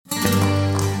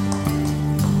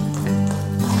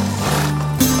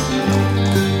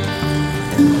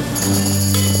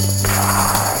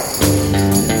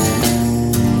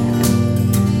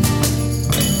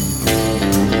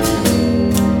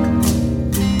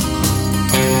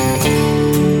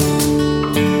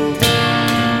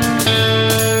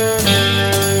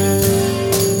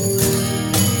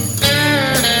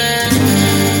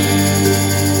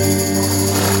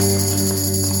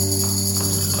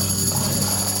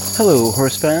Hello,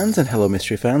 horse fans, and hello,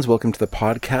 mystery fans. Welcome to the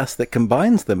podcast that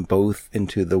combines them both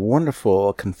into the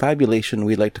wonderful confabulation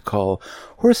we like to call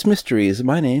Horse Mysteries.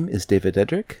 My name is David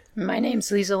Dedrick. My name's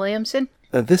Lisa Williamson.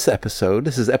 This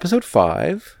is episode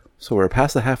 5, so we're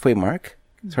past the halfway mark.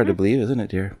 It's hard to believe, isn't it,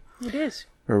 dear? It is.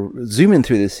 We're zooming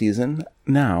through this season.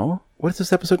 Now, what is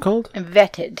this episode called?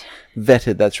 Vetted.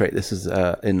 Vetted, that's right. This is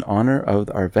in honor of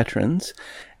our veterans.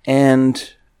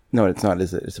 And, no, it's not,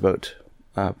 is it? It's about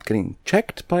getting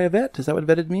checked by a vet? Is that what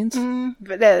vetted means?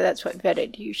 But that's what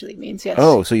vetted usually means, yes.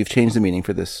 Oh, so you've changed the meaning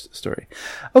for this story.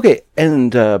 Okay,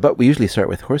 and but we usually start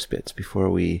with horse bits before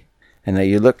we... And now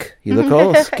you look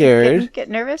all scared. Get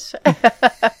nervous? You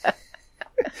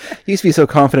used to be so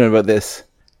confident about this.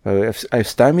 I've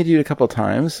stymied you a couple of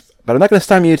times, but I'm not going to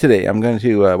stymie you today. I'm going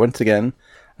to, once again,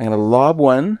 I'm going to lob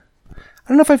one. I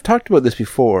don't know if I've talked about this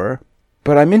before,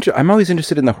 but I'm always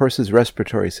interested in the horse's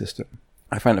respiratory system.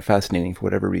 I find it fascinating for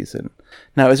whatever reason.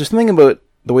 Now, is there something about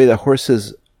the way the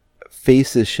horse's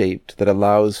face is shaped that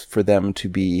allows for them to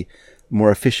be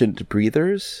more efficient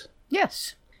breathers?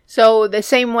 Yes. So the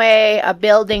same way a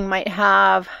building might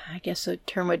have, I guess the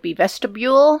term would be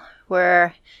vestibule,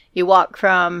 where you walk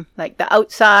from like the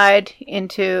outside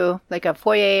into like a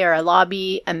foyer or a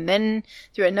lobby and then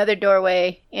through another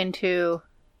doorway into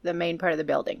the main part of the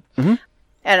building. Mm-hmm.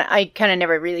 And I kind of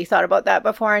never really thought about that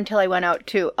before until I went out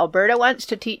to Alberta once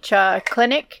to teach a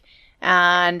clinic.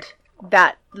 And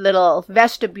that little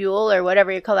vestibule or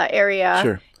whatever you call that area,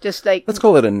 sure. Just like... Let's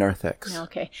call it a narthex.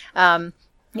 Okay.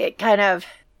 It kind of,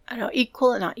 I don't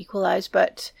know, not equalized,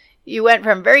 but you went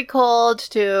from very cold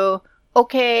to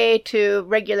okay to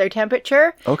regular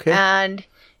temperature. Okay. And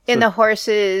in the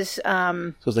horses...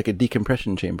 so it's like a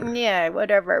decompression chamber. Yeah,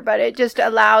 whatever. But it just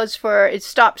allows for... It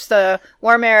stops the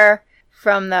warm air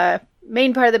from the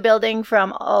main part of the building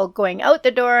from all going out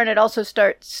the door, and it also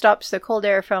stops the cold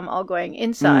air from all going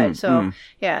inside.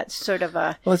 Yeah, it's sort of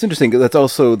a... Well, that's interesting, because that's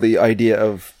also the idea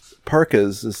of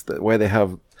parkas, is that why they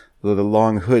have the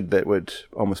long hood that would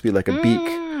almost be like a beak.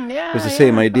 Yeah, it's the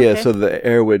same idea, okay. So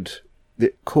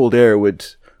the cold air would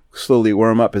slowly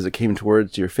warm up as it came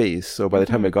towards your face. So by the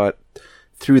time it got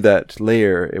through that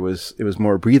layer, it was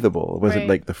more breathable. It wasn't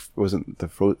like it was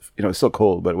still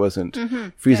cold, but it wasn't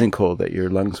freezing cold that your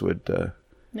lungs would.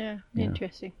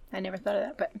 Interesting. I never thought of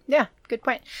that, but yeah, good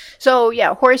point. So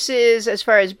yeah, horses, as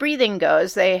far as breathing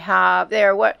goes, they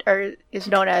are what is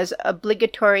known as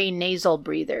obligatory nasal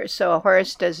breathers. So a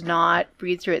horse does not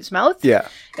breathe through its mouth. Yeah,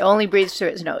 it only breathes through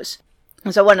its nose.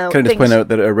 And so one of the Can I just point out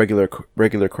that a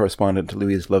regular correspondent to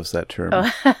Louise loves that term.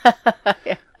 Oh.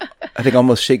 Yeah. I think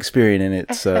almost Shakespearean in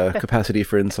its capacity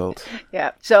for insult.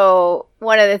 Yeah. So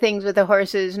one of the things with the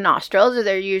horse's nostrils is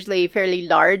they're usually fairly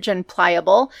large and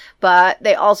pliable, but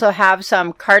they also have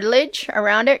some cartilage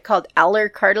around it called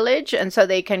alar cartilage. And so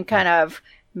they can kind of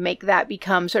make that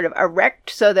become sort of erect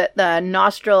so that the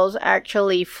nostrils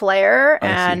actually flare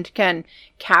and can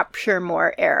capture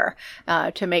more air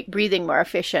to make breathing more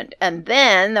efficient. And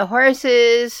then the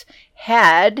horse's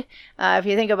head, if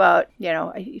you think about,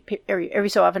 every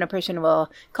so often a person will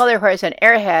call their horse an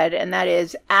airhead, and that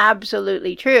is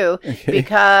absolutely true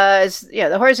because,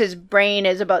 the horse's brain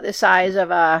is about the size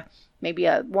of maybe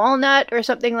a walnut or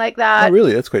something like that. Oh,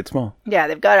 really? That's quite small. Yeah,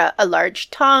 they've got a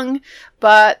large tongue,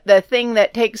 but the thing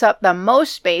that takes up the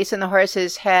most space in the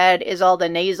horse's head is all the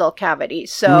nasal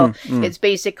cavities. So it's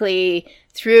basically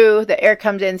the air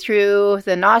comes in through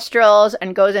the nostrils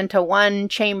and goes into one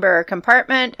chamber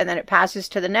compartment, and then it passes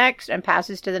to the next and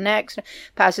passes to the next,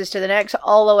 passes to the next,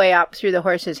 all the way up through the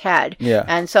horse's head. Yeah.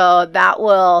 And so that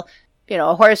will...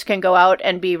 a horse can go out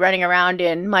and be running around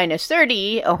in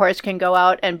 -30. A horse can go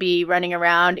out and be running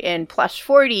around in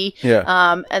 +40.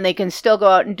 Yeah. And they can still go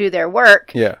out and do their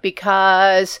work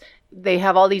because they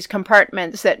have all these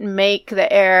compartments that make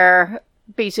the air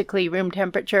basically room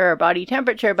temperature or body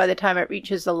temperature by the time it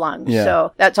reaches the lungs. Yeah.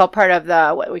 So that's all part of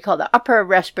what we call the upper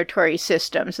respiratory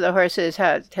system. So the horse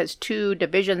has two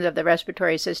divisions of the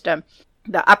respiratory system.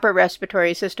 The upper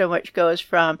respiratory system, which goes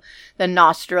from the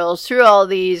nostrils through all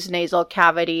these nasal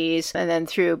cavities and then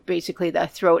through basically the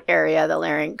throat area, the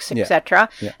larynx, etc.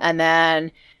 Yeah. And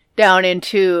then down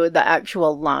into the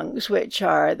actual lungs, which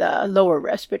are the lower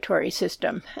respiratory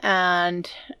system. And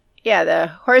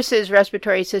the horse's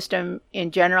respiratory system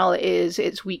in general is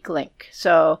its weak link.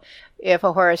 So if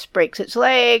a horse breaks its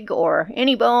leg or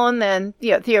any bone, then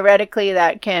theoretically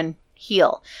that can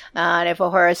heal. And if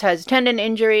a horse has tendon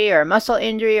injury or muscle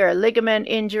injury or ligament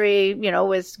injury,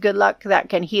 with good luck, that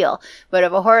can heal. But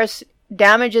if a horse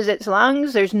damages its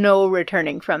lungs, there's no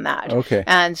returning from that. Okay.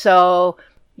 And so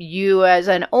you as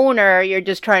an owner, you're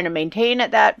just trying to maintain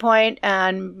at that point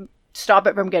and stop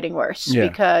it from getting worse,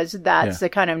 because that's the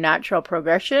kind of natural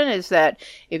progression, is that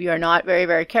if you're not very,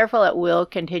 very careful, it will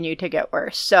continue to get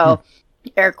worse. So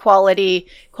air quality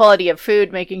of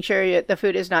food, making sure that the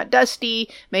food is not dusty,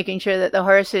 making sure that the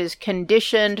horse is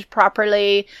conditioned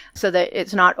properly so that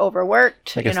it's not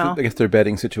overworked. I guess their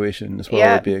bedding situation as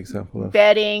well would be an example of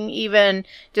bedding, even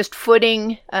just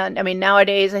footing. I mean,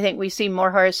 nowadays I think we see more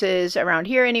horses around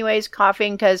here anyways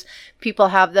coughing because people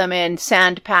have them in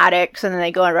sand paddocks, and then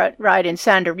they go and ride in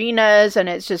sand arenas, and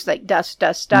it's just like dust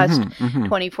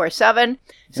 24/7.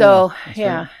 So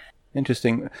right.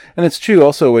 Interesting. And it's true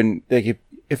also when, like,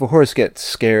 if a horse gets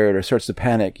scared or starts to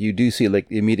panic, you do see like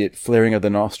the immediate flaring of the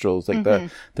nostrils, like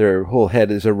their whole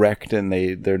head is erect and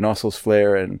their nostrils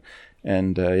flare, and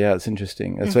it's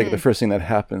interesting. It's like the first thing that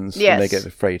happens when they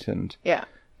get frightened. Yeah.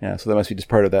 So that must be just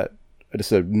part of that.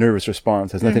 Just a nervous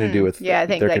response. Has nothing to do with I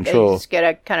think their control. They just get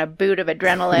a kind of boot of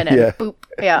adrenaline and boop.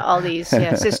 Yeah, all these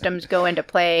systems go into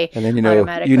play. And then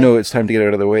you know it's time to get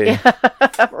out of the way.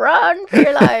 Run for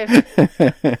your life.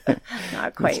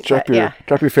 Not quite. Drop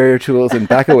your farrier tools and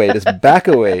back away. Just back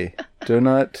away. Do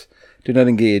not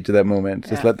engage at that moment.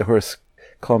 Just let the horse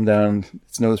calm down,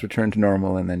 its nose return to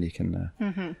normal, and then you can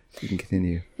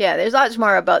continue. Yeah, there's lots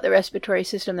more about the respiratory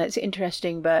system that's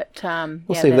interesting, but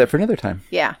we'll save that for another time.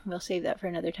 Yeah, we'll save that for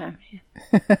another time.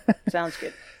 Yeah. Sounds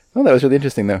good. Well, that was really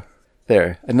interesting, though.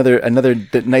 There, another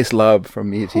nice lob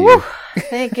from me to you.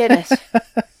 Thank goodness.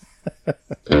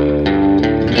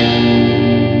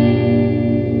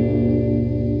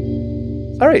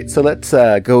 All right, so let's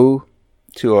go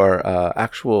to our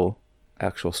actual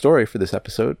story for this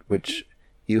episode, which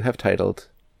you have titled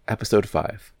Episode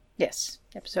 5. Yes,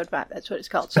 Episode 5. That's what it's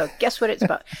called. So guess what it's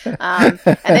about. And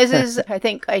this is, I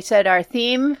think I said our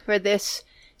theme for this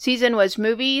season was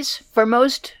movies. For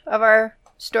most of our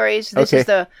stories, this is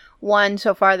the one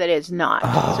so far that is not.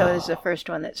 So this is the first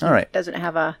one that doesn't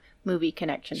have a movie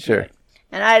connection to it.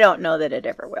 And I don't know that it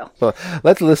ever will. Well,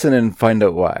 let's listen and find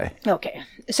out why. Okay.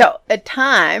 So the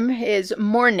time is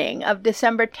morning of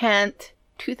December 10th,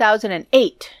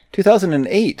 2008.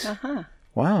 2008? Uh-huh.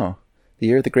 Wow. The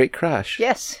year of the Great Crash.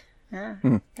 Yes. A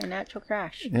natural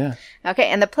crash. Yeah. Okay,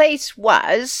 and the place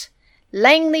was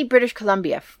Langley, British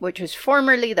Columbia, which was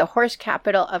formerly the horse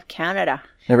capital of Canada.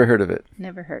 Never heard of it.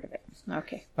 Never heard of it.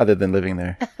 Okay. Other than living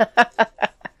there.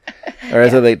 Or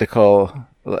as I like to call,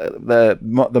 the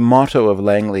motto of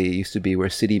Langley used to be where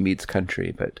city meets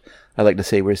country, but I like to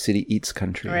say where city eats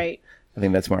country. Right. I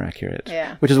think that's more accurate.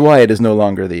 Yeah. Which is why it is no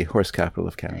longer the horse capital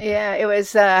of Canada. Yeah, it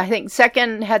was, I think,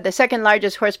 had the second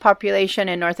largest horse population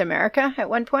in North America at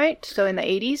one point, so in the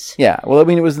 80s. Yeah, well, I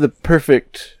mean, it was the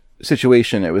perfect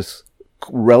situation. It was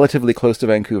relatively close to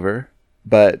Vancouver,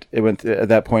 but at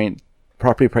that point,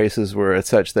 property prices were at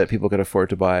such that people could afford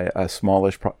to buy a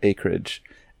smallish acreage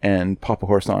and pop a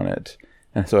horse on it.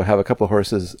 And so have a couple of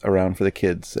horses around for the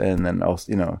kids, and then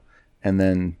also, and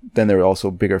then there were also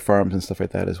bigger farms and stuff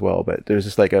like that as well. But there's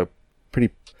just like a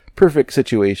pretty perfect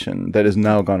situation that has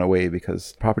now gone away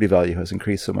because property value has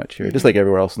increased so much here, just like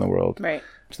everywhere else in the world. Right.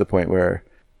 To the point where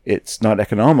it's not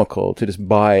economical to just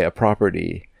buy a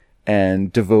property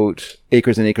and devote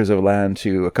acres and acres of land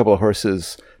to a couple of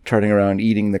horses trotting around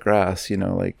eating the grass.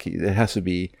 Like it has to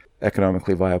be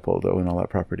economically viable to own all that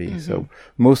property. So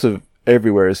most of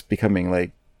everywhere is becoming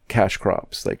like cash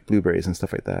crops, like blueberries and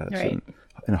stuff like that. Right.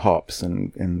 And hops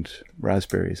and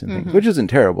raspberries and things, which isn't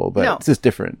terrible, but it's just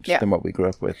different than what we grew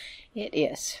up with. It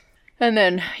is. And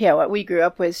then, what we grew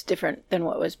up with is different than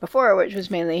what was before, which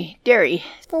was mainly dairy.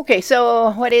 Okay,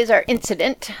 so what is our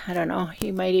incident? I don't know,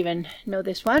 you might even know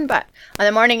this one, but on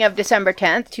the morning of December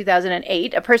 10th,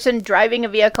 2008, a person driving a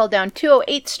vehicle down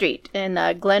 208th Street in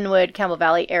the Glenwood, Campbell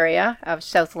Valley area of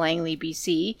South Langley,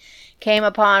 BC, came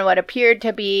upon what appeared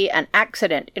to be an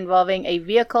accident involving a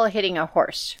vehicle hitting a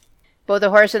horse. Both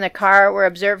the horse and the car were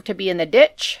observed to be in the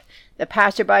ditch. The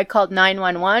passerby called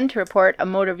 911 to report a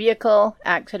motor vehicle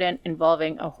accident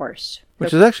involving a horse.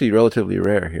 Which is actually relatively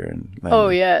rare here in Langley. Oh,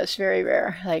 yeah, it's very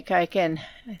rare. Like, I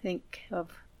think of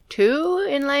 2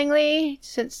 in Langley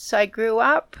since I grew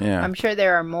up. Yeah. I'm sure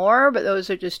there are more, but those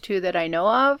are just 2 that I know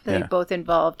of. They both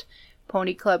involved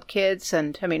Pony Club kids,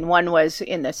 and, one was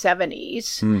in the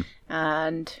 70s,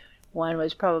 and one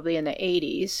was probably in the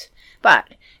 80s. But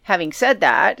having said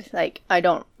that, I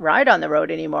don't ride on the road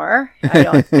anymore. I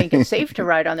don't think it's safe to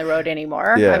ride on the road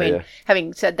anymore.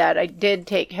 Having said that, I did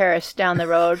take Harris down the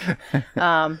road,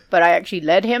 but I actually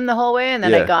led him the whole way, and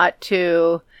then I got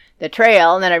to the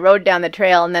trail, and then I rode down the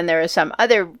trail, and then there were some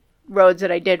other roads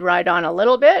that I did ride on a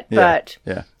little bit, but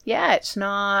it's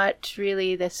not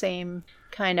really the same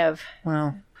kind of...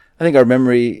 Well, I think our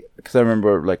memory, because I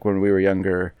remember when we were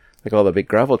younger, like all the big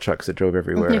gravel trucks that drove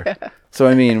everywhere. So,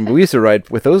 I mean, we used to ride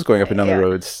with those going up and down the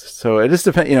roads. So it just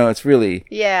depends, it's really...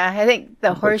 Yeah, I think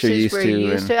the horses were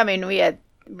used to... I mean, we had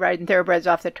riding thoroughbreds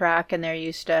off the track, and they're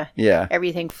used to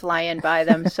everything flying by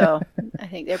them. So I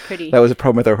think they're pretty... That was a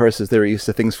problem with our horses. They were used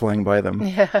to things flying by them,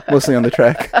 mostly on the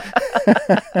track.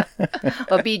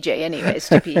 Well, BJ anyways,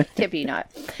 Tippy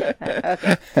not.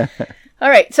 Okay. All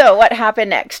right, so what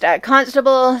happened next?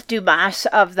 Constable Dumas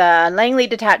of the Langley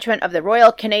Detachment of the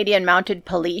Royal Canadian Mounted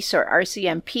Police, or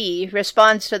RCMP,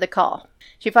 responds to the call.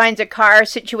 She finds a car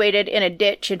situated in a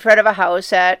ditch in front of a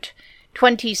house at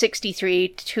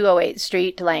 2063 208th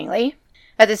Street, Langley.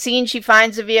 At the scene, she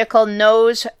finds the vehicle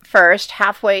nose first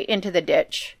halfway into the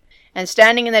ditch, and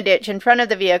standing in the ditch in front of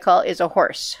the vehicle is a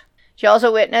horse. She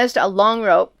also witnessed a long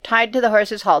rope tied to the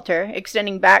horse's halter,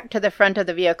 extending back to the front of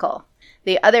the vehicle.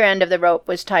 The other end of the rope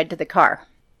was tied to the car.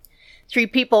 3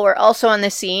 people were also on the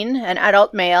scene, an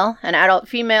adult male, an adult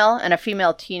female, and a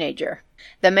female teenager.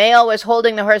 The male was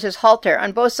holding the horse's halter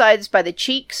on both sides by the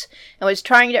cheeks and was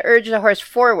trying to urge the horse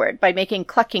forward by making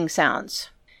clucking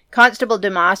sounds. Constable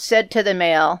Dumas said to the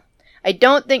male, "I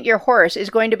don't think your horse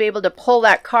is going to be able to pull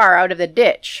that car out of the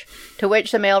ditch," to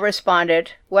which the male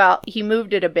responded, "Well, he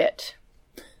moved it a bit."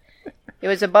 It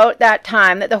was about that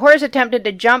time that the horse attempted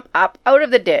to jump up out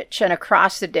of the ditch and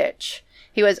across the ditch.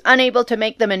 He was unable to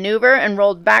make the maneuver and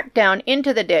rolled back down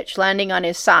into the ditch, landing on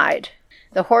his side.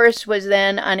 The horse was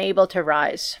then unable to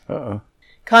rise. Uh-oh.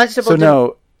 Constable So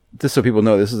now, just so people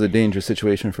know, this is a dangerous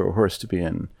situation for a horse to be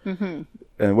in. Mm-hmm.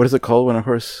 And what is it called when a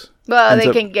horse... Well,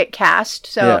 they can get cast.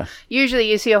 So usually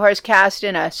you see a horse cast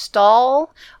in a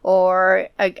stall or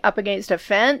up against a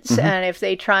fence. Mm-hmm. And if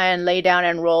they try and lay down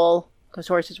and roll... because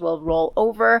horses will roll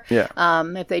over. Yeah.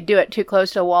 If they do it too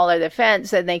close to a wall or the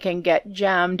fence, then they can get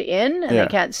jammed in and they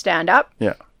can't stand up.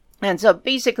 Yeah. And so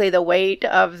basically the weight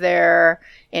of their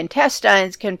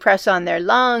intestines can press on their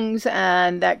lungs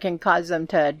and that can cause them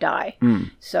to die.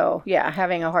 So yeah,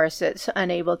 having a horse that's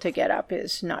unable to get up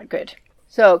is not good.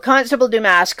 So Constable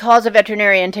Dumas calls a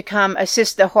veterinarian to come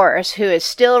assist the horse, who is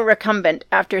still recumbent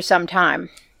after some time.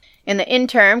 In the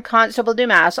interim, Constable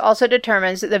Dumas also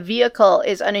determines that the vehicle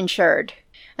is uninsured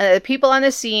and that the people on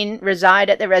the scene reside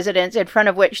at the residence in front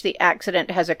of which the accident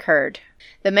has occurred.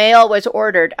 The male was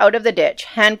ordered out of the ditch,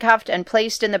 handcuffed, and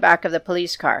placed in the back of the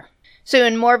police car.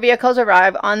 Soon, more vehicles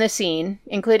arrive on the scene,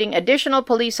 including additional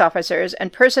police officers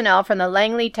and personnel from the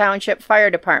Langley Township Fire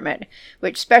Department,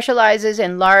 which specializes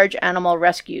in large animal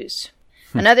rescues.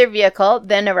 Another vehicle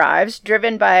then arrives,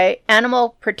 driven by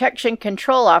Animal Protection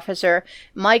Control Officer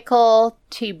Michael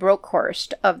T.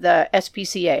 Brookhorst of the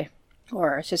SPCA,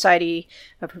 or Society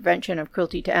of Prevention of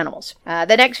Cruelty to Animals.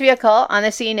 The next vehicle on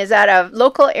the scene is that of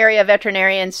local area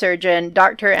veterinarian surgeon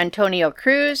Dr. Antonio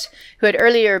Cruz, who had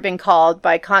earlier been called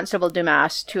by Constable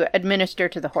Dumas to administer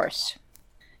to the horse.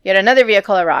 Yet another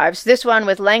vehicle arrives, this one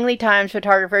with Langley Times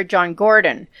photographer John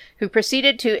Gordon, who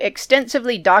proceeded to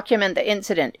extensively document the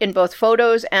incident in both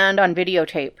photos and on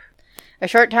videotape. A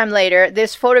short time later,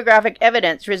 this photographic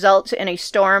evidence results in a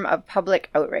storm of public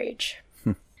outrage.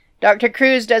 Dr.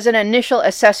 Cruz does an initial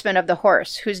assessment of the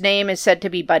horse, whose name is said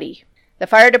to be Buddy. The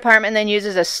fire department then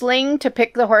uses a sling to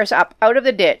pick the horse up out of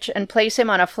the ditch and place him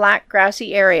on a flat,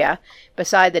 grassy area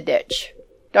beside the ditch.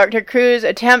 Dr. Cruz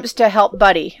attempts to help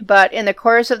Buddy, but in the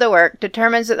course of the work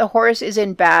determines that the horse is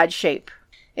in bad shape.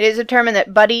 It is determined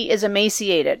that Buddy is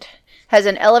emaciated, has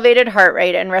an elevated heart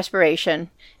rate and respiration,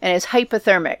 and is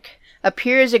hypothermic,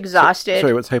 appears exhausted.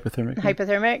 Sorry, what's hypothermic?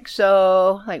 Hypothermic,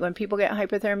 so like when people get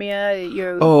hypothermia,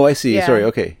 you're... Oh, I see. Sorry,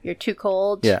 okay. You're too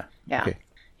cold. Yeah. Okay.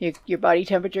 Your body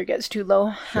temperature gets too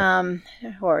low. Sure.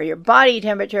 Or your body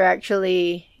temperature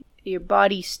actually... Your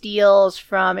body steals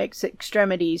from its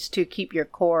extremities to keep your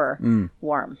core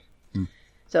warm.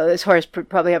 So this horse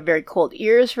probably have very cold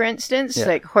ears, for instance. Yeah.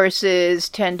 Like horses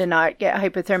tend to not get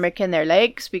hypothermic in their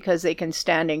legs because they can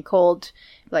stand in cold,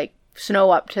 like snow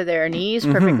up to their knees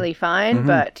perfectly fine.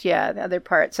 But yeah, the other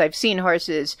parts, I've seen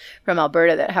horses from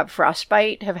Alberta that have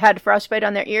had frostbite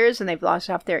on their ears, and they've lost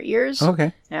half their ears.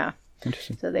 Okay. Yeah.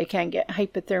 Interesting. So they can get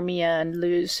hypothermia and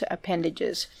lose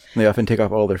appendages. They often take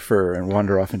off all their fur and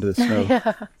wander off into the snow.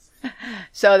 Yeah.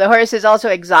 So the horse is also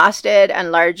exhausted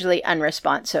and largely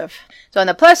unresponsive. So on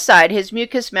the plus side, his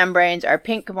mucous membranes are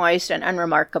pink, moist, and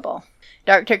unremarkable.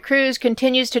 Dr. Cruz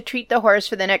continues to treat the horse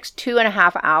for the next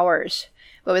 2.5 hours,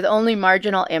 but with only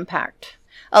marginal impact.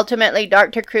 Ultimately,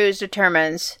 Dr. Cruz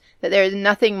determines that there is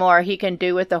nothing more he can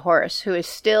do with the horse, who is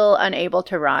still unable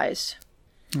to rise.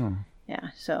 Yeah,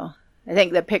 so... I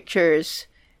think the pictures,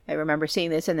 I remember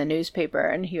seeing this in the newspaper,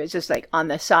 and he was just like on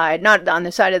the side, not on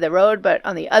the side of the road, but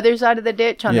on the other side of the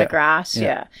ditch, on the grass.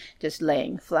 Yeah. Just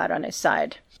laying flat on his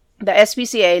side. The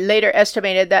SPCA later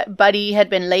estimated that Buddy had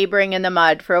been laboring in the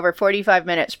mud for over 45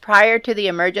 minutes prior to the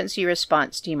emergency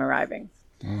response team arriving.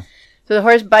 So the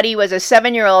horse Buddy was a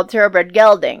 7-year-old thoroughbred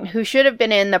gelding who should have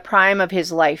been in the prime of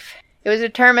his life. It was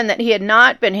determined that he had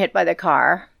not been hit by the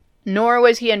car, nor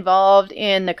was he involved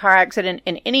in the car accident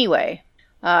in any way.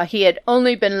 He had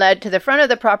only been led to the front of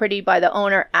the property by the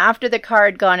owner after the car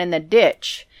had gone in the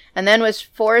ditch, and then was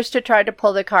forced to try to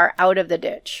pull the car out of the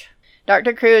ditch.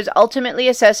 Dr. Cruz ultimately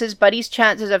assesses Buddy's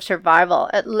chances of survival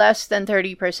at less than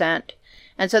 30%,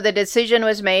 and so the decision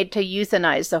was made to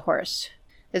euthanize the horse.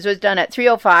 This was done at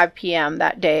 3:05 p.m.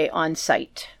 that day on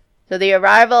site. So the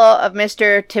arrival of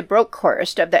Mr.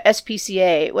 Tibrokhorst of the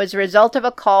SPCA was a result of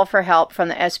a call for help from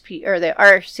the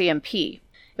RCMP.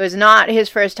 It was not his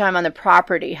first time on the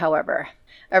property, however.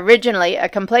 Originally, a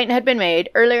complaint had been made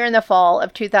earlier in the fall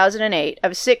of 2008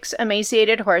 of 6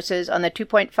 emaciated horses on the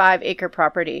 2.5-acre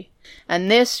property, and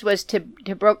this was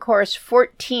Tibrokhorst's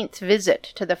 14th visit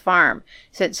to the farm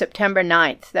since September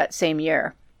 9th that same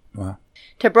year. Wow.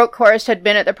 Tibrokhorst had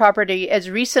been at the property as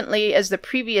recently as the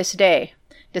previous day,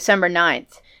 December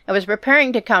 9th, and was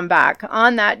preparing to come back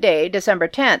on that day, December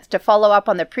 10th, to follow up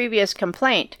on the previous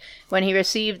complaint when he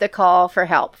received the call for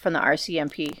help from the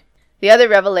RCMP. The other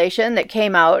revelation that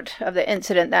came out of the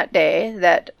incident that day,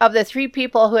 that of the 3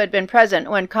 people who had been present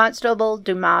when Constable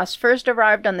Dumas first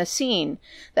arrived on the scene,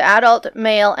 the adult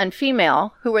male and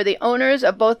female, who were the owners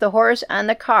of both the horse and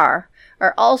the car,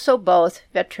 are also both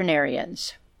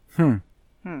veterinarians. Do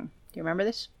you remember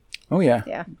this? Oh, yeah.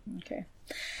 Yeah. Okay.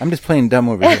 I'm just playing dumb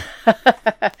over here.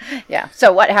 Yeah.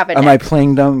 So what happened Am next? I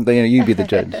playing dumb? You be the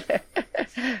judge.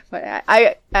 But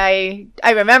I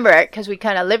remember it because we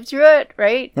kind of lived through it,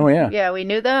 right? Oh, yeah. Yeah, we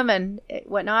knew them and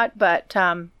whatnot. But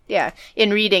yeah,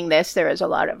 in reading this, there was a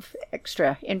lot of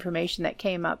extra information that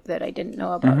came up that I didn't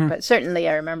know about. But certainly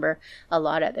I remember a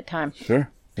lot at the time. Sure.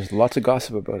 There's lots of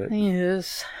gossip about it.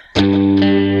 Yes.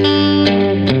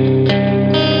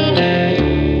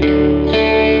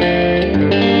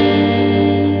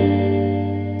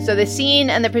 So the scene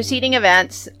and the preceding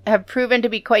events have proven to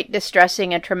be quite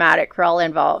distressing and traumatic for all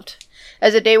involved.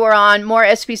 As the day wore on, more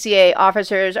SPCA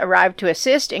officers arrived to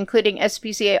assist, including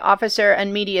SPCA officer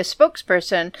and media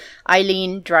spokesperson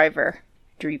Eileen Drever,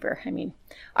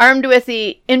 armed with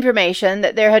the information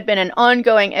that there had been an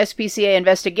ongoing SPCA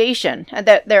investigation and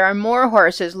that there are more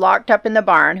horses locked up in the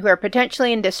barn who are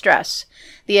potentially in distress.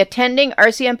 The attending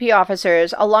RCMP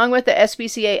officers, along with the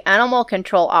SPCA animal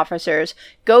control officers,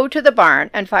 go to the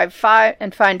barn and find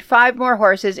 5 more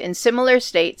horses in similar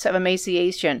states of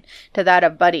emaciation to that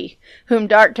of Buddy, whom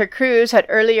Dr. Cruz had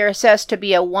earlier assessed to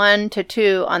be a 1 to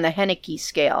 2 on the Heneke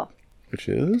scale. Which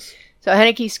is? So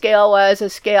Heneke scale was a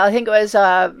scale, I think it was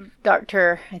I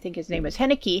think his name was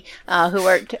Heneke, who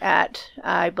worked at,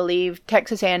 I believe,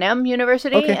 Texas A&M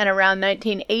University. Okay. And around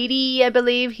 1980, I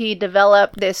believe, he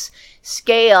developed this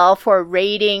scale for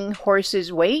rating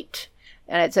horses' weight.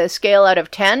 And it's a scale out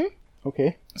of 10.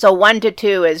 Okay. So 1 to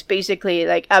 2 is basically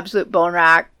like absolute bone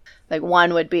rack. Like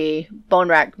 1 would be bone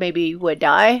rack, maybe would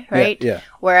die, right? Yeah.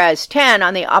 Whereas 10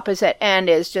 on the opposite end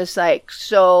is just like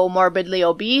so morbidly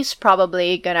obese,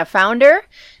 probably gonna founder.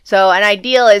 So an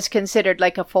ideal is considered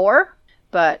like a 4,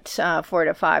 but 4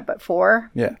 to 5, but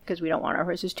 4. Yeah. Because we don't want our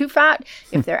horses too fat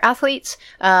if they're athletes.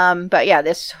 But yeah,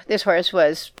 this horse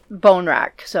was bone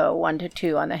rack, so 1 to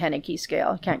 2 on the Heneke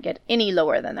scale. Can't get any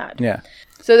lower than that. Yeah.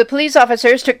 So the police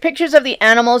officers took pictures of the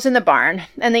animals in the barn,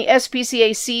 and the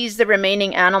SPCA seized the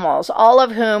remaining animals, all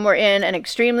of whom were in an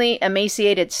extremely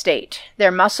emaciated state. Their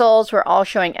muscles were all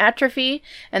showing atrophy,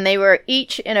 and they were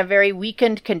each in a very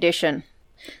weakened condition.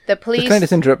 The police... Can I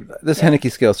just interrupt? This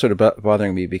Heneke scale is sort of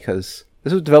bothering me because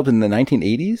this was developed in the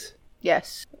 1980s?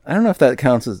 Yes. I don't know if that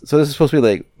counts as... So this is supposed to be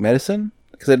like medicine?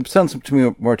 Because it sounds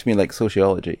more to me like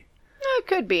sociology. It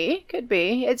could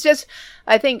be. It's just,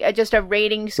 I think, just a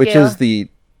rating scale. Which is the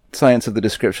science of the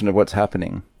description of what's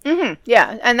happening. Mm-hmm.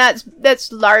 Yeah, and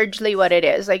that's largely what it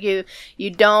is. Like you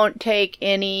don't take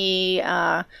any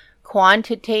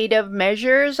quantitative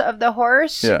measures of the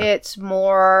horse. Yeah. It's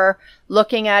more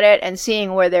looking at it and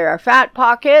seeing where there are fat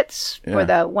pockets for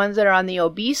the ones that are on the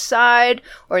obese side,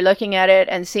 or looking at it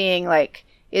and seeing like,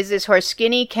 is this horse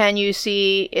skinny? Can you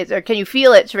see it, or can you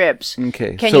feel its ribs?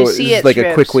 Okay, Can so you see it's its like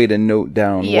ribs? a quick way to note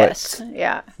down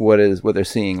what they're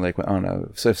seeing. Like on a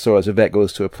so as a vet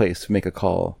goes to a place to make a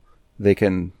call, they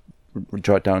can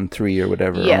jot down 3 or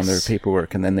whatever on their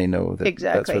paperwork, and then they know that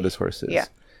that's where this horse is. Yeah.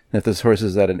 And if this horse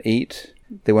is at an 8,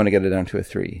 they want to get it down to a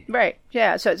 3. Right.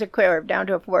 Yeah. So it's a quick down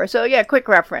to a 4. So yeah, quick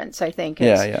reference, I think,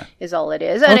 is all it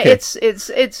is. And Okay. it's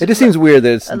It just seems weird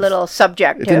that it's a little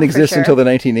subjective. It didn't exist until the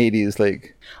 1980s.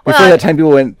 Like before that time,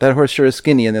 people went, "That horse sure is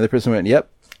skinny," and the other person went, "Yep."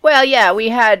 Well, yeah, we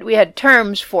had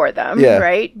terms for them, Yeah,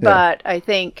 right? yeah. But I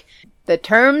think the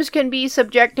terms can be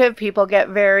subjective. People get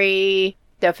very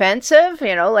defensive,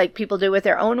 like people do with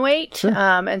their own weight. Sure.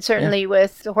 And certainly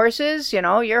with the horses,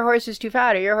 your horse is too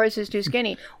fat or your horse is too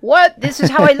skinny. What? This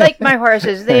is how I like my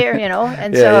horses there,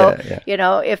 And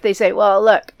if they say, well,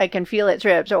 look, I can feel its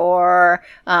ribs or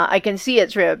I can see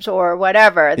its ribs or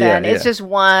whatever, then it's just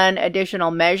one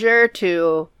additional measure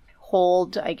to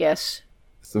hold, I guess,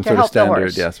 Some to sort of help the standard,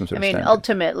 horse. yeah, some sort of standard.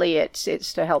 Ultimately,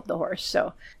 it's to help the horse.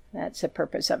 So that's the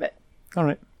purpose of it. All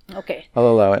right. Okay. I'll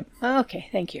allow it. Okay,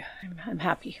 thank you. I'm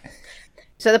happy.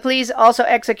 So the police also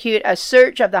execute a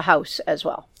search of the house as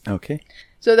well. Okay.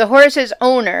 So the horse's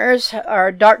owners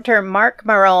are Dr. Mark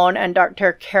Marone and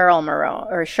Dr. Carol Marone,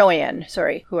 or Shoyan,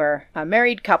 who are a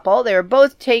married couple. They were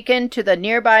both taken to the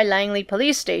nearby Langley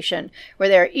police station, where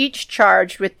they are each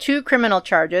charged with 2 criminal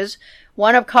charges,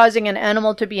 one of causing an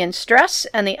animal to be in stress,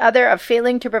 and the other of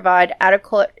failing to provide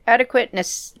adequate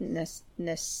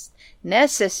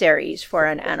necessaries for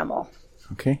an animal.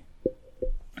 Okay.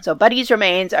 So Buddy's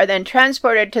remains are then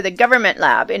transported to the government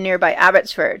lab in nearby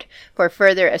Abbotsford for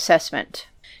further assessment.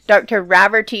 Dr.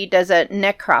 Raverty does a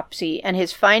necropsy, and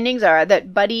his findings are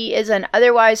that Buddy is an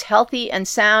otherwise healthy and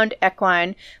sound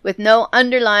equine with no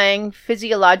underlying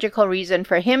physiological reason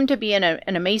for him to be in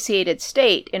an emaciated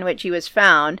state in which he was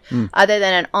found, other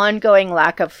than an ongoing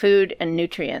lack of food and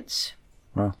nutrients.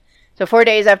 Wow. So 4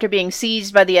 days after being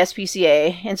seized by the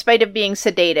SPCA, in spite of being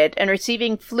sedated and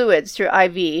receiving fluids through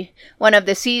IV, one of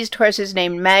the seized horses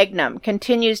named Magnum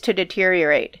continues to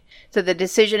deteriorate. So the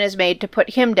decision is made to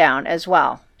put him down as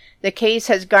well. The case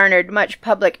has garnered much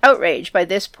public outrage by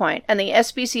this point, and the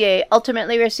SPCA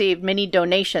ultimately received many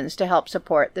donations to help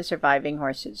support the surviving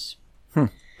horses. This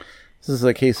is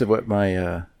a case of what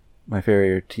my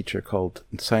farrier teacher called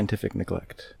scientific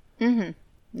neglect. Mm-hmm.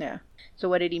 Yeah. So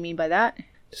what did he mean by that?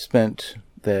 Just meant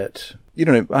that,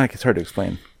 it's hard to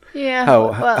explain. Yeah.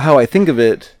 How I think of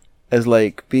it as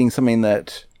like being something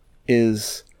that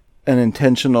is an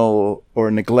intentional or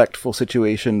neglectful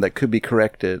situation that could be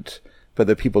corrected, but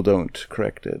that people don't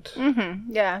correct it.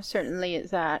 Mm-hmm. Yeah, certainly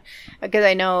it's that. Because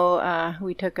I know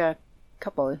we took a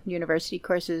couple of university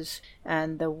courses,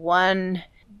 and the one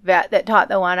vet that taught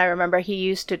the one, I remember he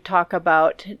used to talk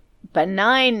about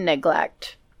benign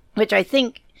neglect, which I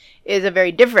think is a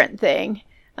very different thing.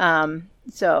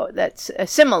 So that's a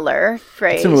similar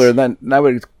phrase. Similar, then I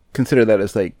would consider that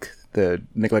as like the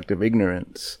neglect of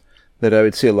ignorance that I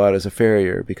would see a lot as a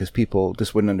farrier, because people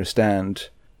just wouldn't understand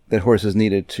that horses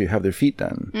needed to have their feet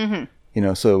done.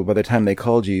 Mm-hmm. So by the time they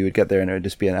called you, you would get there and it would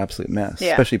just be an absolute mess,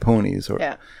 especially ponies,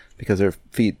 because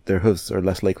their hooves are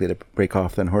less likely to break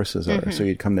off than horses are. Mm-hmm. So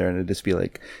you'd come there and it'd just be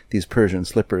like these Persian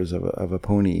slippers of a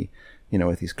pony,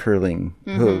 with these curling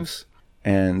hooves.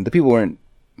 And the people weren't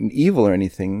evil or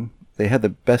anything. They had the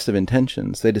best of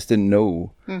intentions. They just didn't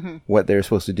know what they were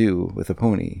supposed to do with a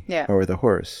pony or with a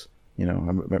horse.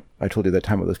 I told you that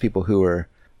time of those people who were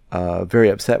very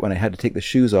upset when I had to take the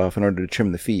shoes off in order to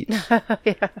trim the feet.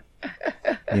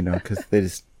 Because they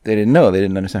didn't know. They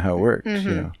didn't understand how it worked.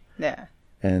 Yeah.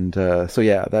 And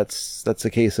that's a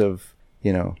case of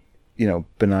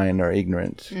benign or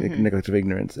ignorant, neglect of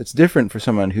ignorance. It's different for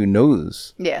someone who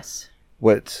knows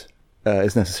what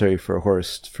is necessary for a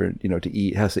horse to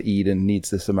eat, has to eat and needs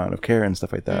this amount of care and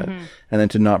stuff like that, and then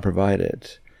to not provide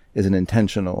it is an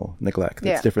intentional neglect.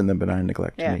 It's different than benign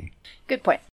neglect to me. Good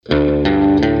point.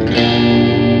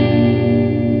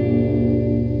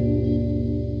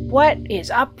 What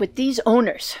is up with these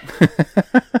owners?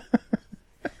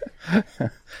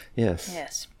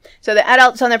 Yes. So the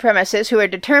adults on the premises who are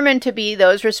determined to be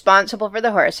those responsible for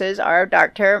the horses are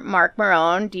Dr. Mark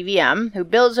Marone, DVM, who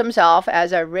bills himself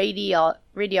as a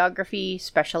radiography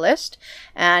specialist,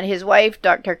 and his wife,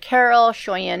 Dr. Carol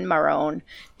Shoyan Marone,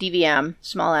 DVM,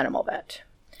 small animal vet.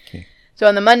 Okay. So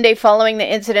on the Monday following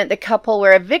the incident, the couple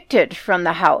were evicted from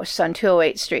the house on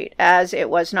 208 Street, as it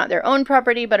was not their own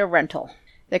property but a rental.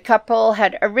 The couple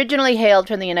had originally hailed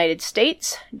from the United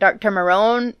States. Dr.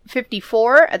 Marone,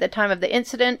 54 at the time of the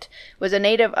incident, was a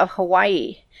native of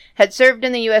Hawaii, had served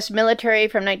in the U.S. military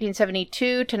from 1972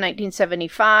 to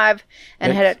 1975,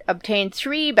 and had obtained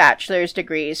 3 bachelor's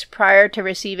degrees prior to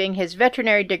receiving his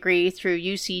veterinary degree through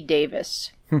UC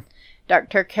Davis.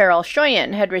 Dr. Carol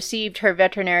Shoyan had received her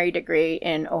veterinary degree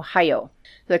in Ohio.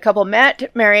 The couple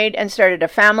met, married, and started a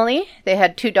family. They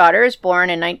had 2 daughters born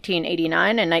in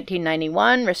 1989 and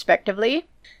 1991, respectively.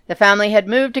 The family had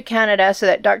moved to Canada so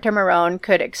that Dr. Marone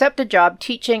could accept a job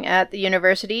teaching at the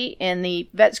university in the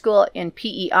vet school in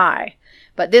PEI,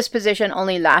 but this position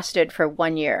only lasted for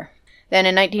 1 year. Then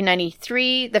in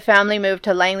 1993, the family moved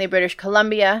to Langley, British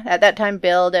Columbia, at that time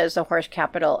billed as the horse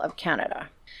capital of Canada.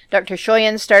 Dr.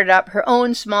 Shoyan started up her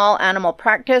own small animal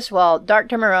practice while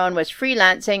Dr. Marone was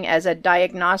freelancing as a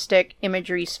diagnostic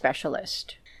imagery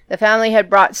specialist. The family had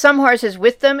brought some horses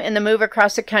with them in the move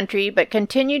across the country, but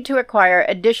continued to acquire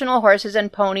additional horses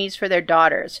and ponies for their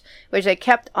daughters, which they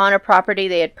kept on a property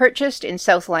they had purchased in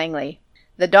South Langley.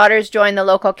 The daughters joined the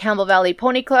local Campbell Valley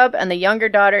Pony Club, and the younger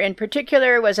daughter in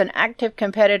particular was an active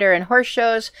competitor in horse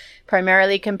shows,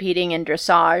 primarily competing in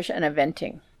dressage and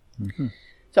eventing. Mm-hmm.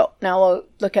 So now we'll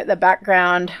look at the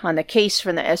background on the case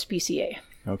from the SPCA.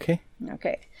 Okay.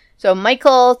 So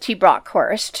Michael T.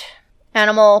 Brockhorst,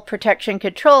 Animal Protection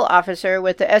Control Officer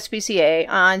with the SPCA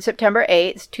on September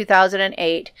 8,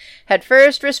 2008, had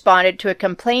first responded to a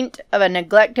complaint of a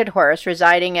neglected horse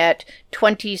residing at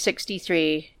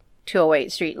 2063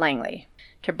 208 Street, Langley.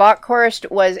 Brockhorst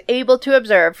was able to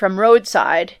observe from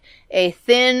roadside a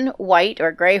thin white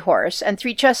or gray horse and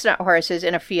 3 chestnut horses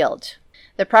in a field.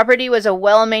 The property was a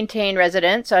well-maintained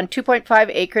residence on 2.5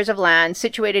 acres of land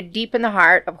situated deep in the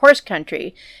heart of horse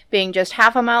country, being just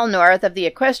half a mile north of the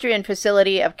equestrian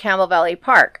facility of Campbell Valley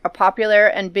Park, a popular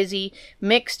and busy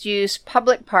mixed-use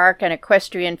public park and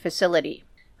equestrian facility.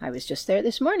 I was just there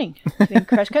this morning doing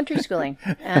cross-country schooling,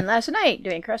 and last night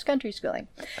doing cross-country schooling.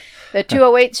 The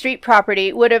 208 Street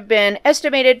property would have been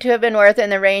estimated to have been worth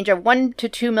in the range of $1 to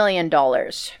 $2 million.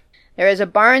 There is a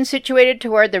barn situated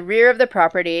toward the rear of the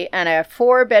property and a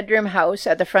 4-bedroom house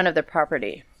at the front of the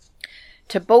property.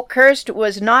 Brockhorst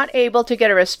was not able to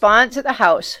get a response at the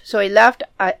house, so he left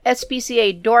a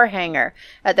SPCA door hanger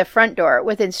at the front door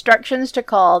with instructions to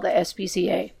call the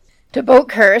SPCA.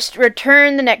 Brockhorst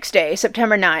returned the next day,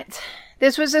 September 9th.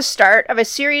 This was the start of a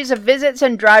series of visits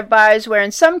and drive-bys where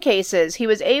in some cases he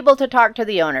was able to talk to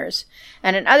the owners,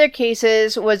 and in other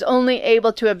cases was only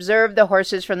able to observe the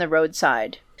horses from the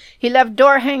roadside. He left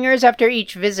door hangers after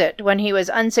each visit when he was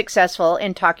unsuccessful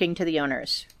in talking to the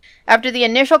owners. After the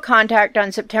initial contact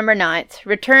on September 9th,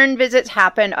 return visits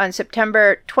happened on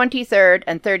September 23rd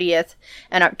and 30th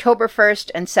and October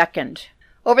 1st and 2nd.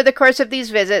 Over the course of these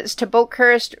visits,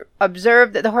 Brockhorst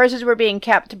observed that the horses were being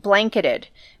kept blanketed,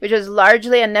 which was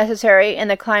largely unnecessary in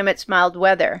the climate's mild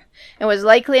weather, and was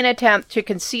likely an attempt to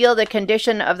conceal the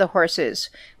condition of the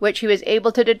horses, which he was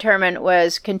able to determine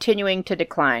was continuing to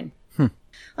decline.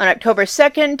 On October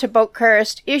 2nd,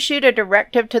 Brockhorst issued a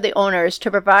directive to the owners to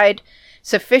provide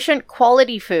sufficient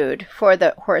quality food for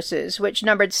the horses, which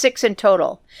numbered 6 in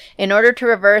total, in order to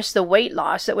reverse the weight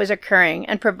loss that was occurring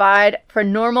and provide for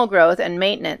normal growth and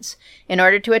maintenance in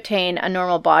order to attain a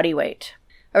normal body weight.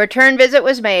 A return visit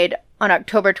was made on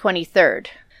October 23rd.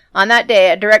 On that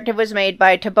day, a directive was made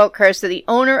by Brockhorst that the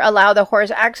owner allow the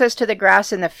horse access to the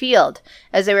grass in the field,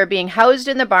 as they were being housed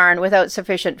in the barn without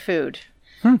sufficient food.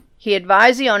 He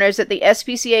advised the owners that the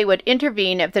SPCA would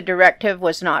intervene if the directive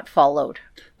was not followed.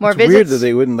 It's weird that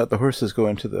they wouldn't let the horses go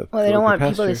into the Well, they don't want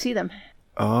pasture. people to see them.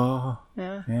 Oh,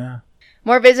 yeah.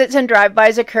 More visits and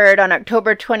drive-bys occurred on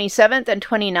October 27th and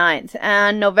 29th,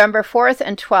 and November 4th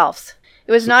and 12th.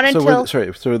 It was not until...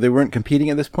 So they weren't competing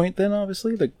at this point then,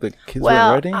 obviously? The kids were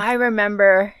riding? Well, I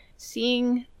remember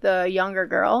seeing the younger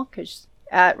girl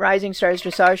at Rising Stars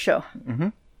Dressage Show. Mm-hmm.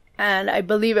 And I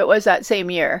believe it was that same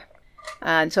year.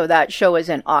 And so that show was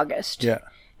in August. Yeah.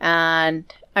 And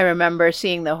I remember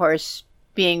seeing the horse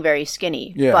being very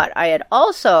skinny. Yeah. But I had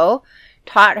also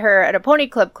taught her at a pony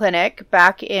club clinic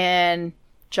back in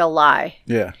July.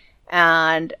 Yeah.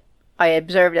 And I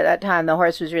observed at that time the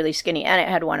horse was really skinny and it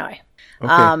had one eye.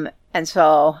 Okay.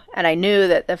 And I knew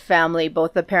that the family,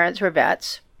 both the parents were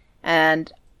vets,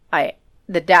 and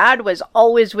the dad was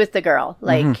always with the girl.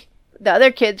 Like, the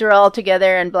other kids were all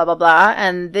together and blah, blah, blah.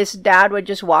 And this dad would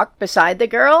just walk beside the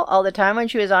girl all the time when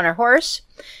she was on her horse.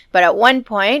 But at one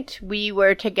point, we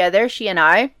were together, she and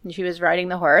I, and she was riding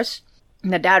the horse.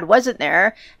 And the dad wasn't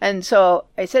there. And so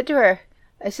I said to her,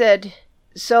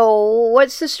 so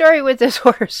what's the story with this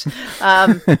horse?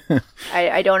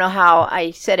 I don't know how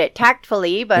I said it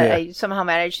tactfully, but yeah. I somehow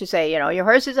managed to say, your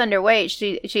horse is underweight.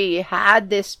 She had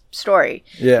this story,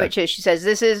 which is, she says,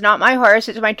 this is not my horse.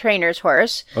 It's my trainer's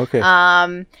horse. Okay.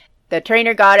 The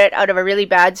trainer got it out of a really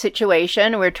bad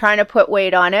situation. We're trying to put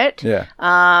weight on it. Yeah.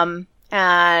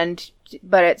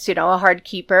 But it's, a hard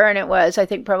keeper, and it was, I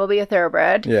think, probably a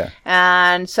thoroughbred. Yeah.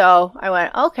 And so I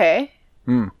went, okay.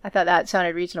 I thought that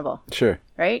sounded reasonable. Sure.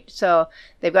 Right? So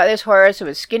they've got this horse. It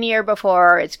was skinnier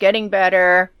before. It's getting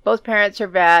better. Both parents are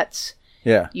vets.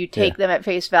 Yeah. You take them at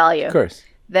face value. Of course.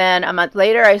 Then a month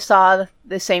later, I saw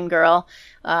the same girl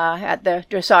at the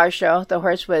dressage show. The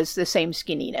horse was the same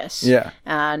skinniness. Yeah.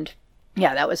 And,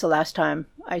 that was the last time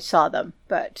I saw them.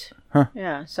 But,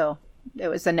 so it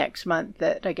was the next month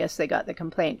that I guess they got the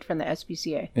complaint from the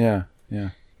SPCA. Yeah.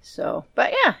 So,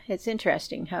 but yeah, it's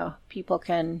interesting how people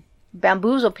can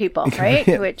bamboozle people, right?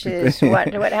 Yeah. Which is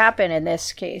what happened in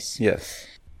this case. Yes.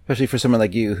 Especially for someone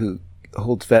like you who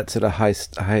holds vets at a high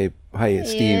esteem.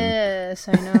 Yes,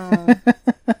 I know.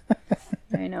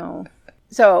 I know.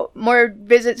 So, more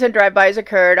visits and drive-bys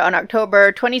occurred on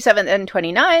October 27th and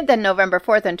 29th, and November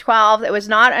 4th and 12th. It was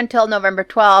not until November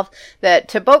 12th that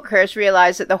To Boakhurst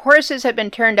realized that the horses had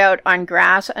been turned out on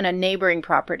grass on a neighboring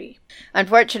property.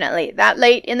 Unfortunately, that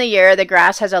late in the year, the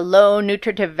grass has a low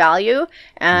nutritive value,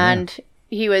 and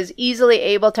he was easily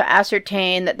able to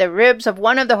ascertain that the ribs of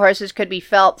one of the horses could be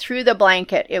felt through the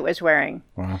blanket it was wearing.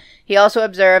 Wow. He also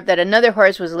observed that another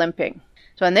horse was limping.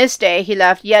 So on this day, he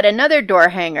left yet another door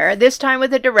hanger, this time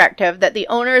with a directive that the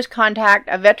owners contact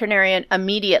a veterinarian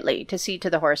immediately to see to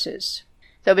the horses.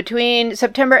 So between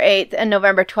September 8th and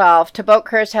November 12th, To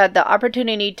Boakhurst had the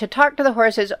opportunity to talk to the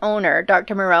horse's owner,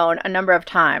 Dr. Marone, a number of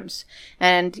times,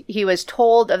 and he was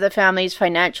told of the family's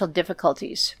financial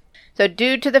difficulties. So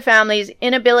due to the family's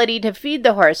inability to feed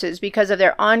the horses because of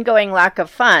their ongoing lack of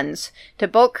funds, To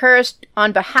Boakhurst,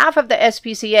 on behalf of the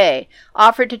SPCA,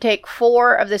 offered to take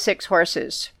 4 of the 6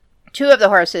 horses. 2 of the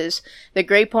horses, the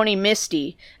gray pony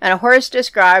Misty, and a horse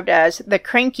described as the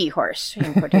cranky horse,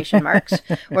 in quotation marks,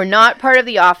 were not part of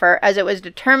the offer as it was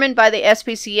determined by the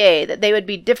SPCA that they would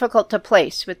be difficult to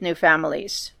place with new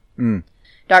families.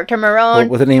 Dr. Marone... Well,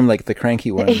 with a name like the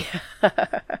cranky one.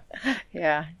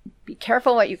 Yeah. Be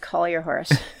careful what you call your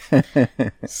horse.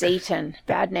 Satan.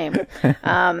 Bad name.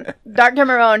 Dr.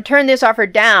 Marone turned this offer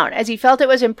down as he felt it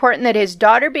was important that his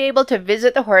daughter be able to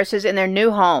visit the horses in their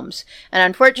new homes. And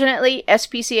unfortunately,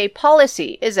 SPCA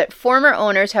policy is that former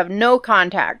owners have no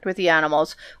contact with the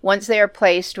animals once they are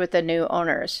placed with the new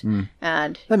owners.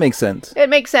 And That makes sense. it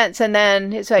makes sense. And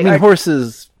then it's like... I mean,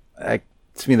 horses,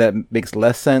 to me, that makes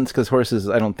less sense because horses,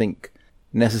 I don't think,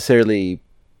 necessarily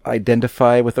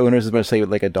identify with owners as much, say,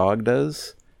 like a dog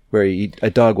does, where a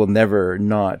dog will never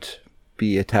not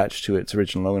be attached to its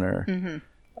original owner.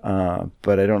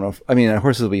 But I don't know if, I mean,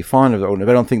 horses will be fond of the owner,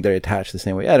 but I don't think they're attached the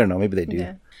same way. I don't know. Maybe they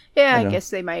do. Yeah, I guess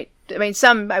they might. I mean,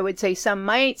 I would say some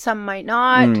might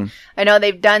not. I know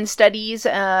they've done studies,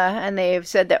 and they've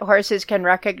said that horses can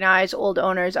recognize old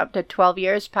owners up to 12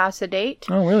 years past the date.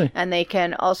 Oh, really? And they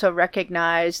can also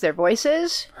recognize their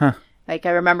voices. Huh. Like,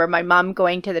 I remember my mom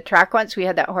going to the track once. We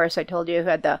had that horse I told you who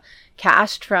had the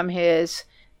cast from his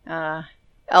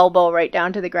elbow right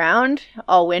down to the ground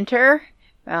all winter.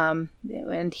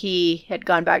 And he had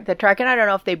gone back to the track, and I don't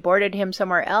know if they boarded him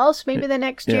somewhere else maybe the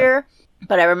next year.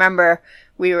 But I remember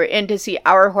we were in to see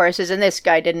our horses, and this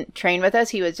guy didn't train with us.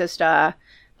 He was just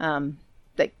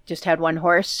just had one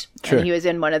horse, and he was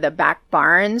in one of the back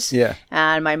barns. Yeah.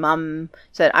 And my mom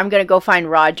said, "I'm going to go find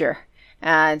Roger."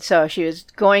 And so she was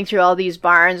going through all these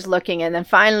barns looking, and then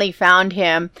finally found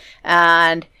him.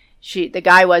 And the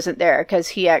guy wasn't there because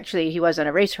he wasn't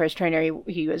a racehorse trainer.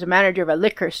 He was a manager of a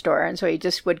liquor store. And so he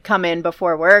just would come in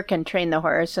before work and train the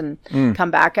horse and come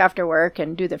back after work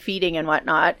and do the feeding and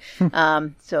whatnot.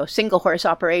 So single horse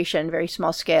operation, very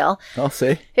small scale. I'll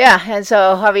say. Yeah. And so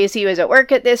obviously he was at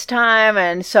work at this time.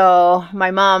 And so my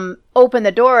mom opened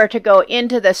the door to go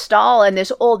into the stall, and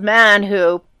this old man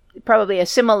who, probably a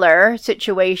similar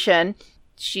situation,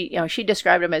 she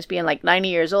described him as being like 90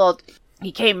 years old.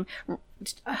 He came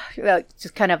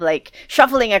just kind of like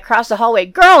shuffling across the hallway.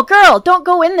 Girl, don't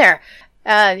go in there.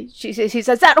 He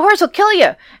says, "That horse will kill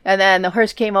you." And then the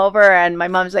horse came over, and my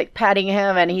mom's like patting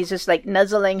him, and he's just like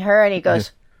nuzzling her, and he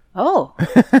goes, "Oh,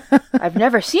 I've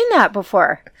never seen that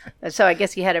before." And so I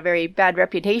guess he had a very bad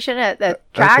reputation at the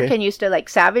track and used to like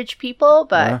savage people,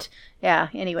 but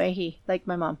anyway, he liked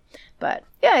my mom. But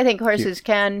yeah, I think horses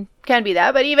can be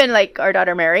that. But even like our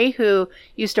daughter Mary, who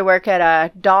used to work at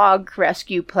a dog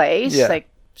rescue place, like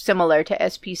similar to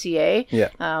SPCA,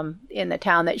 in the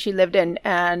town that she lived in,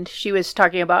 and she was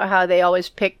talking about how they always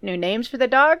pick new names for the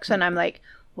dogs, and I'm like,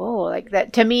 whoa, like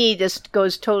that to me just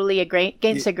goes totally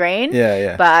against the grain.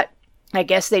 Yeah. But I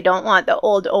guess they don't want the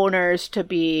old owners to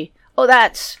be, "Oh,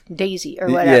 that's Daisy," or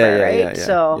whatever, right?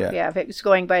 So if it's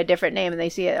going by a different name and they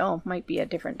see it, it might be a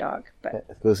different dog. But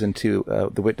it goes into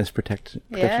the witness protection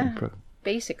program.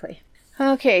 Basically.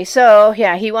 Okay, so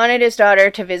he wanted his daughter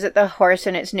to visit the horse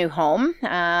in its new home.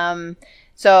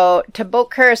 So To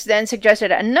Boakhurst then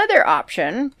suggested another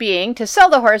option, being to sell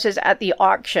the horses at the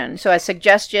auction. So a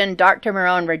suggestion Dr.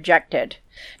 Marone rejected.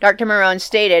 Dr. Marone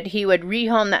stated he would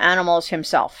rehome the animals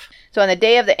himself. So on the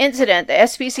day of the incident, the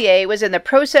SPCA was in the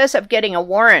process of getting a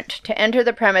warrant to enter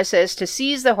the premises to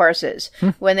seize the horses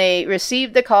when they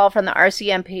received the call from the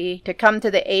RCMP to come to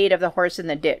the aid of the horse in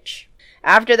the ditch.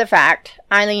 After the fact,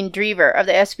 Eileen Drever of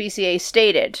the SPCA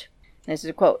stated, this is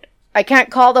a quote, "I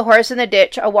can't call the horse in the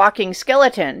ditch a walking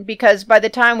skeleton because by the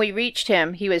time we reached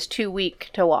him, he was too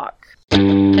weak to walk."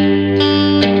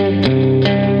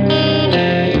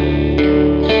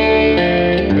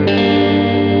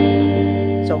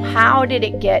 So how did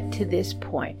it get to this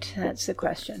point? That's the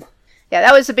question. Yeah,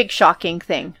 that was a big shocking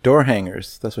thing. Door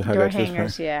hangers. That's what how Door it got to this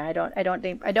hangers, point. yeah.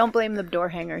 I don't blame the door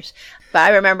hangers. But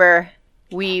I remember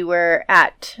we were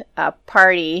at a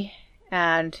party,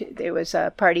 and it was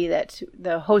a party that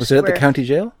the hosts Was it at were... the county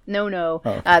jail? No. Oh,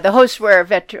 okay. The hosts were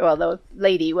the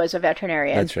lady was a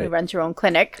veterinarian. That's right. Who runs her own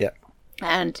clinic. Yeah.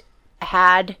 And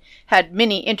had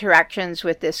many interactions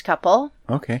with this couple.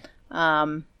 Okay.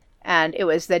 And it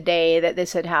was the day that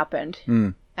this had happened.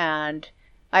 Mm. And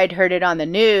I'd heard it on the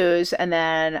news, and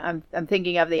then I'm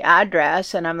thinking of the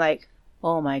address, and I'm like,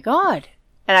 oh my God.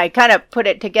 And I kind of put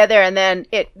it together, and then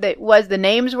the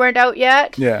names weren't out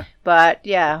yet. Yeah. But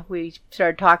yeah, we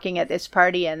started talking at this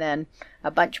party, and then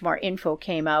a bunch more info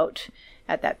came out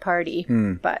at that party.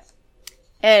 But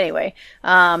anyway,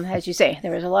 as you say,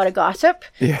 there was a lot of gossip,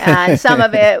 and some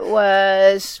of it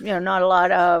was, not a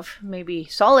lot of maybe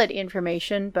solid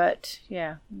information, but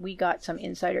yeah, we got some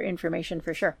insider information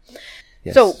for sure.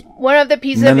 Yes. So one of the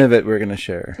pieces None of it we're going to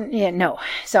share. Yeah, no.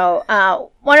 So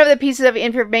one of the pieces of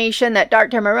information that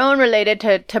Dr. Marone related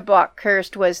to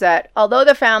Buckhurst was that although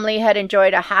the family had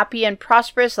enjoyed a happy and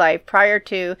prosperous life prior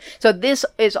to, so this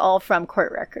is all from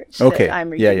court records Okay. that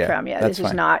I'm reading from. That's This is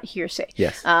fine. not hearsay.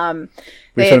 Yes.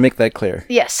 We just want to make that clear.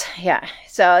 Yes, yeah.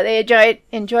 So they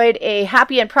enjoyed a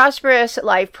happy and prosperous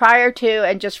life prior to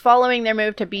and just following their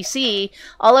move to BC.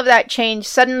 All of that changed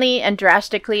suddenly and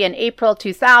drastically in April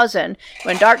 2000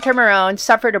 when Dr. Marone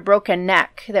suffered a broken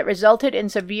neck that resulted in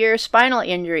severe spinal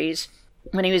injuries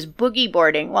when he was boogie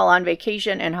boarding while on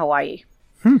vacation in Hawaii.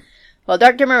 Well,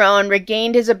 Dr. Marone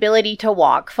regained his ability to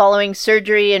walk following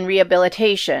surgery and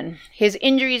rehabilitation. His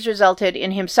injuries resulted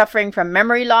in him suffering from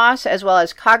memory loss as well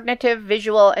as cognitive,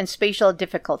 visual, and spatial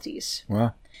difficulties.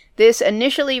 Wow. This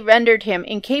initially rendered him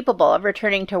incapable of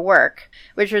returning to work,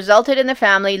 which resulted in the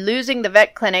family losing the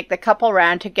vet clinic the couple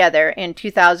ran together in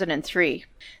 2003.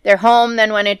 Their home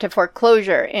then went into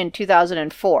foreclosure in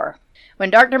 2004. When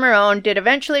Dr. Marone did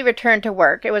eventually return to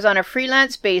work, it was on a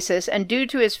freelance basis and due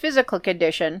to his physical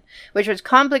condition, which was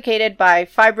complicated by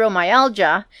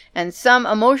fibromyalgia and some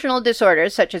emotional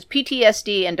disorders such as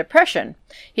PTSD and depression.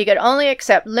 He could only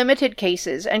accept limited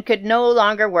cases and could no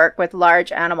longer work with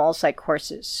large animals like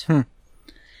horses.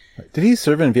 Did he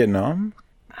serve in Vietnam?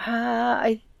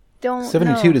 I don't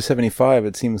 72 know. to 75,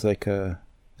 it seems like a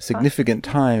significant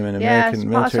time in American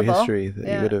military possible. history that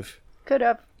Yeah. you would have... Could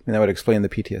have. And that would explain the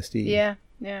PTSD.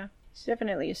 Yeah. He's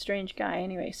definitely a strange guy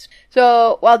anyways.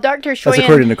 So, while Dr. Shoyan... That's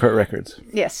according to court records.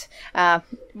 Yes.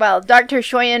 While Dr.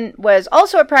 Shoyan was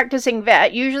also a practicing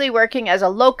vet, usually working as a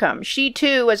locum, she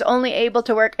too was only able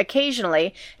to work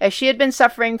occasionally as she had been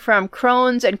suffering from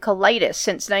Crohn's and colitis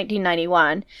since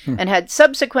 1991 and had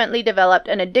subsequently developed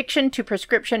an addiction to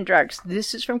prescription drugs.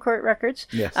 This is from court records.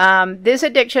 Yes. This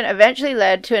addiction eventually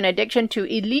led to an addiction to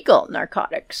illegal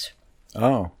narcotics.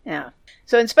 Oh. Yeah.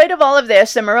 So in spite of all of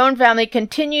this, the Marone family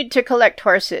continued to collect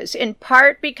horses, in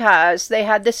part because they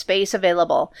had the space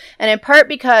available, and in part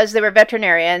because they were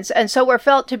veterinarians, and so were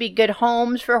felt to be good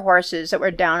homes for horses that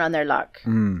were down on their luck.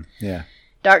 Yeah.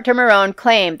 Dr. Marone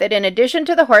claimed that in addition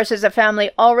to the horses the family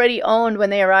already owned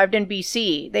when they arrived in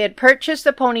BC, they had purchased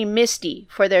the pony Misty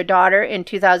for their daughter in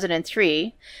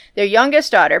 2003. Their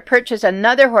youngest daughter purchased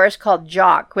another horse called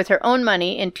Jock with her own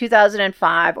money in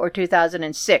 2005 or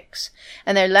 2006.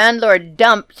 And their landlord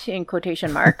dumped, in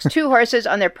quotation marks, 2 horses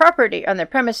on their property, on their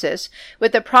premises,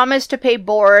 with the promise to pay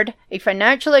board, a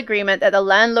financial agreement that the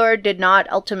landlord did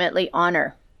not ultimately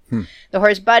honor. The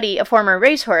horse Buddy, a former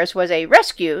racehorse, was a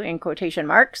rescue, in quotation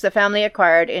marks, the family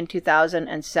acquired in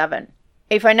 2007.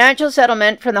 A financial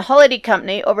settlement from the Holiday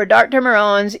Company over Dr.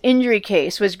 Marone's injury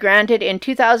case was granted in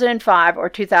 2005 or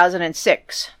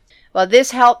 2006. While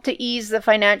this helped to ease the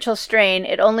financial strain,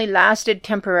 it only lasted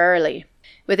temporarily.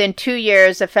 Within 2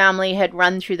 years, the family had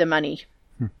run through the money.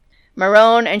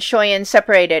 Marone and Shoyan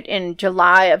separated in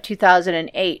July of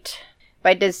 2008.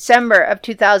 By December of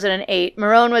 2008,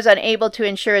 Marone was unable to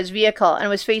insure his vehicle and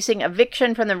was facing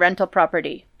eviction from the rental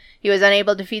property. He was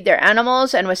unable to feed their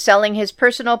animals and was selling his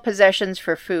personal possessions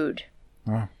for food.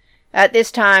 Wow. At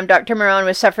this time, Dr. Marone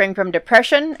was suffering from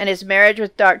depression, and his marriage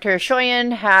with Dr.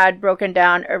 Shoyan had broken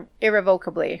down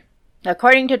irrevocably.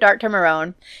 According to Dr.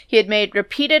 Marone, he had made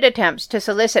repeated attempts to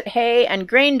solicit hay and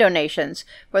grain donations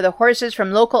for the horses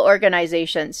from local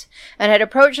organizations and had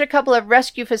approached a couple of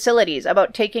rescue facilities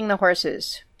about taking the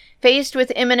horses. Faced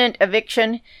with imminent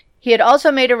eviction, he had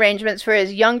also made arrangements for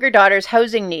his younger daughter's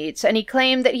housing needs, and he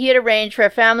claimed that he had arranged for a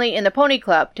family in the Pony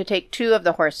Club to take 2 of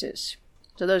the horses.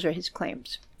 So those are his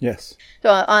claims. Yes. So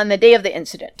on the day of the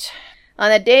incident. On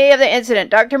the day of the incident,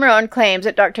 Dr. Marone claims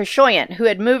that Dr. Shoyan, who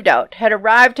had moved out, had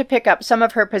arrived to pick up some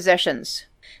of her possessions.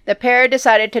 The pair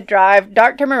decided to drive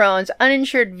Dr. Marone's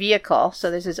uninsured vehicle, so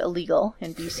this is illegal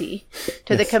in BC,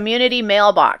 to the community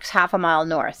mailbox half a mile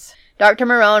north. Dr.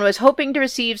 Marone was hoping to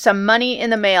receive some money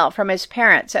in the mail from his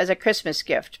parents as a Christmas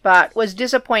gift, but was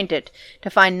disappointed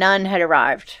to find none had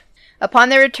arrived. Upon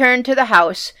their return to the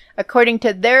house, according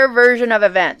to their version of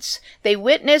events, they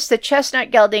witnessed the chestnut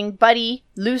gelding Buddy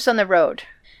loose on the road.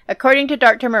 According to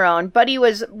Dr. Marone, Buddy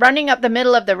was running up the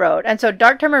middle of the road, and so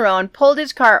Dr. Marone pulled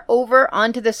his car over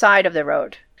onto the side of the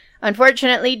road.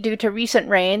 Unfortunately, due to recent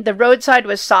rain, the roadside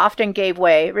was soft and gave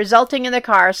way, resulting in the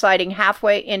car sliding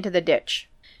halfway into the ditch.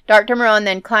 Dr. Marone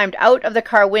then climbed out of the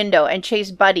car window and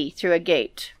chased Buddy through a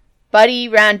gate. Buddy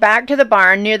ran back to the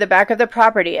barn near the back of the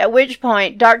property, at which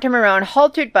point Dr. Marone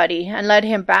halted Buddy and led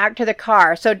him back to the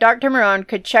car so Dr. Marone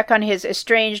could check on his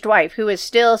estranged wife, who was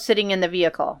still sitting in the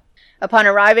vehicle. Upon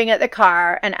arriving at the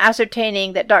car and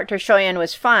ascertaining that Dr. Shoyan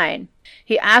was fine,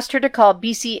 he asked her to call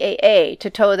BCAA to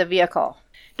tow the vehicle.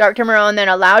 Dr. Marone then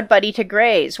allowed Buddy to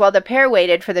graze while the pair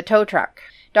waited for the tow truck.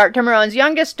 Dr. Marone's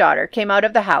youngest daughter came out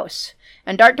of the house,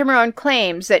 and Dr. Marone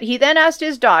claims that he then asked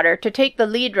his daughter to take the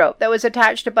lead rope that was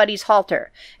attached to Buddy's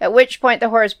halter, at which point the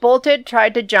horse bolted,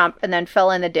 tried to jump, and then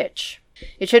fell in the ditch.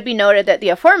 It should be noted that the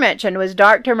aforementioned was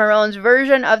Dr. Marone's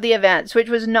version of the events, which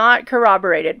was not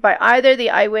corroborated by either the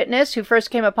eyewitness who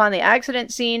first came upon the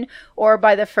accident scene or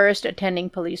by the first attending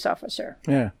police officer.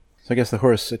 Yeah. So I guess the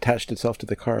horse attached itself to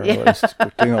the car while it's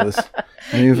doing all this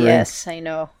maneuvering. Yes, I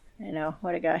know.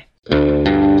 What a guy.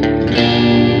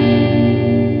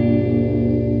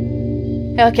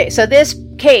 Okay, so this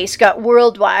case got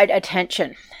worldwide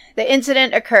attention. The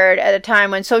incident occurred at a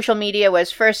time when social media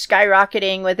was first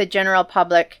skyrocketing with the general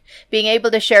public. Being able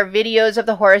to share videos of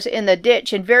the horse in the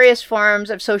ditch in various forms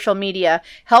of social media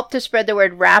helped to spread the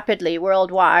word rapidly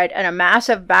worldwide, and a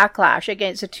massive backlash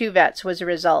against the 2 vets was a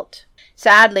result.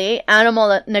 Sadly,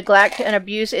 animal neglect and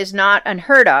abuse is not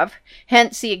unheard of,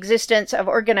 hence the existence of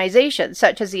organizations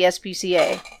such as the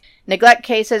SPCA. Neglect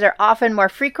cases are often more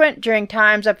frequent during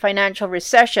times of financial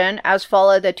recession, as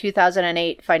followed the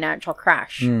 2008 financial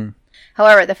crash.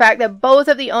 However, the fact that both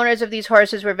of the owners of these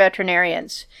horses were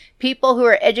veterinarians, people who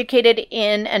were educated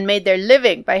in and made their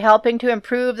living by helping to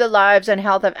improve the lives and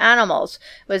health of animals,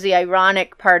 was the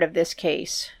ironic part of this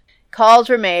case. Calls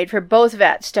were made for both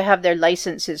vets to have their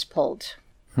licenses pulled.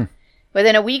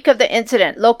 Within a week of the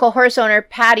incident, local horse owner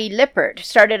Patty Lippert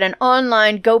started an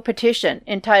online Go petition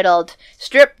entitled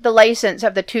 "Strip the License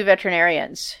of the 2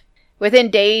 Veterinarians."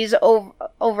 Within days,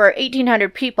 over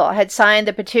 1,800 people had signed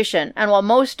the petition, and while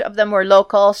most of them were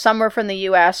local, some were from the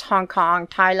U.S., Hong Kong,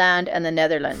 Thailand, and the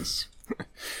Netherlands.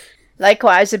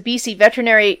 Likewise, the BC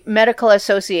Veterinary Medical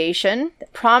Association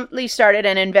promptly started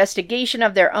an investigation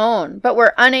of their own, but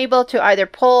were unable to either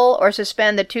pull or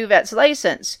suspend the 2 vets'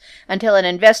 license until an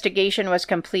investigation was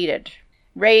completed.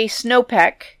 Ray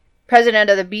Snowpeck,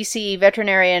 president of the BC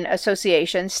Veterinarian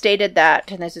Association, stated that,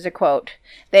 and this is a quote,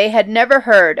 "They had never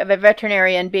heard of a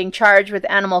veterinarian being charged with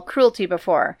animal cruelty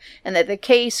before, and that the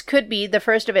case could be the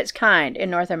first of its kind in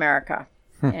North America."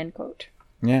 End quote.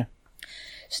 Yeah.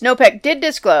 Snowpeck did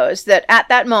disclose that at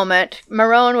that moment,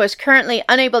 Marone was currently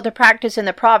unable to practice in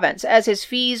the province as his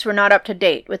fees were not up to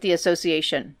date with the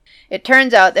association. It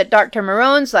turns out that Dr.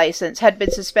 Marone's license had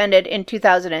been suspended in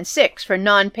 2006 for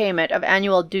non-payment of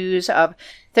annual dues of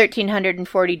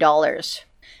 $1,340.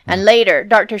 And later,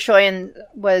 Dr. Shoyan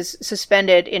was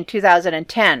suspended in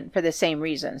 2010 for the same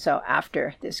reason, so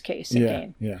after this case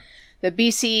again. Yeah. The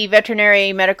BC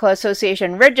Veterinary Medical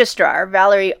Association Registrar,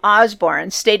 Valerie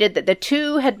Osborne, stated that the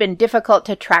 2 had been difficult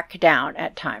to track down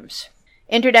at times.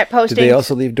 Internet postings... Did they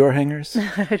also leave door hangers?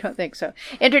 I don't think so.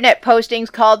 Internet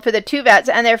postings called for the 2 vets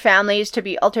and their families to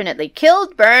be alternately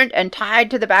killed, burned, and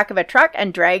tied to the back of a truck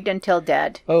and dragged until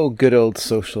dead. Oh, good old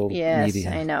social media. Yes,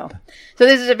 I know. So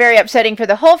this is very upsetting for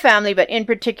the whole family, but in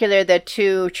particular the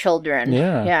 2 children.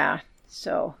 Yeah.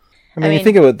 So... I mean, you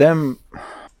think about them...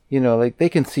 You know, like, they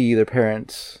can see their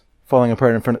parents falling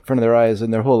apart in front of their eyes,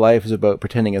 and their whole life is about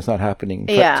pretending it's not happening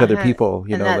to other people.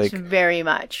 You know, that's very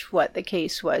much what the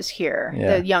case was here.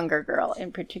 The younger girl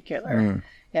in particular.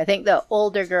 I think the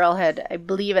older girl had, I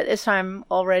believe at this time,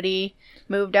 already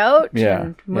moved out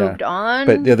and moved on.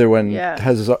 But the other one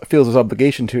feels his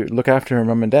obligation to look after her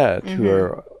mom and dad, who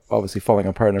are obviously falling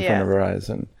apart in front of her eyes,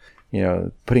 and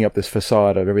putting up this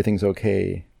facade of everything's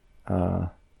okay.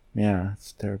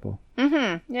 It's terrible.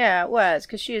 Yeah, it was,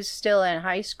 because she was still in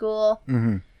high school.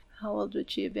 How old would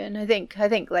she have been? I think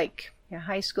like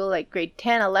high school, like grade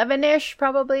 10, 11-ish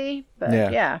probably. But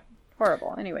yeah,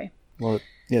 horrible. Anyway. Well,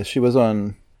 yeah, she was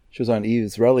on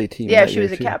Eve's rally team. Yeah, she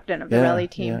was a captain of the rally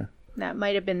team. Yeah. That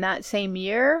might have been that same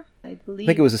year, I believe. I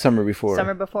think it was the summer before.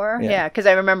 Summer before? Yeah, because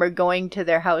I remember going to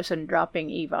their house and dropping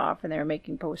Eve off, and they were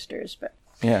making posters. But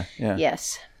yeah.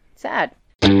 Yes. Sad.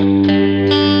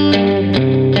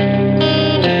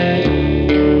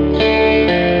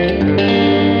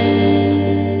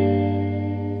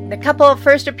 The couple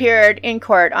first appeared in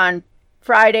court on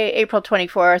Friday, April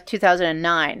 24th,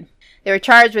 2009. They were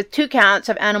charged with 2 counts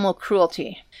of animal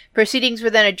cruelty. Proceedings were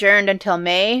then adjourned until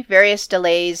May. Various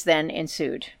delays then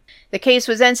ensued. The case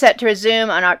was then set to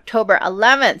resume on October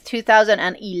 11th,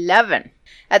 2011.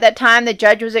 At that time, the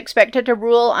judge was expected to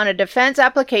rule on a defense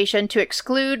application to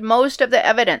exclude most of the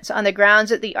evidence on the grounds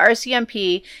that the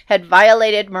RCMP had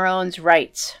violated Marone's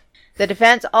rights. The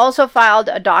defense also filed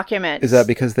a document. Is that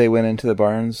because they went into the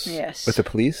barns with the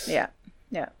police? Yeah.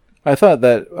 I thought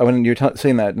that when you were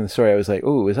saying that in the story, I was like,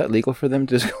 "Oh, is that legal for them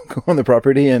to just go on the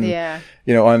property and,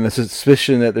 on the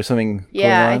suspicion that there's something going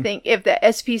on?" I think if the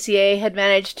SPCA had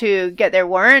managed to get their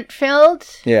warrant filled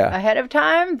ahead of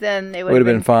time, then they would have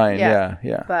been fine.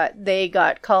 Yeah. But they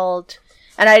got called,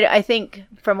 and I think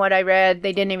from what I read,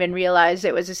 they didn't even realize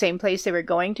it was the same place they were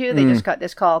going to. They just got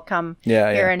this call, come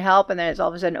here and help, and then it's all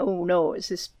of a sudden, oh no, it's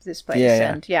this place.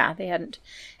 And they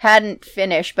hadn't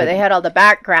finished, but they had all the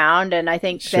background, and I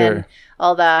think then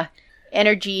all the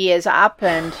energy is up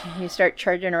and you start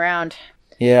charging around.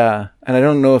 Yeah, and I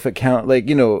don't know if it counts,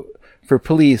 for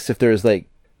police, if there's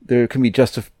there can be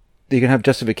they can have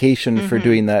justification for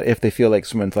doing that if they feel like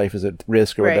someone's life is at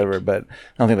risk or whatever, but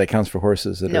I don't think that counts for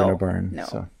horses that are in a barn.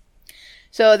 No.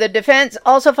 So the defense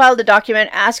also filed a document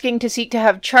asking to seek to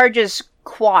have charges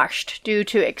quashed due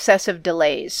to excessive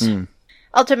delays.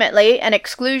 Ultimately, an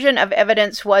exclusion of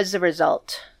evidence was the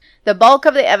result. The bulk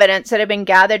of the evidence that had been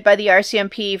gathered by the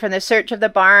RCMP from the search of the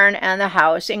barn and the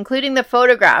house, including the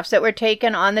photographs that were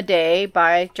taken on the day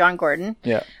by John Gordon,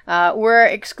 were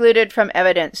excluded from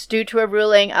evidence due to a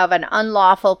ruling of an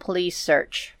unlawful police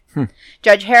search.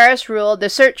 Judge Harris ruled the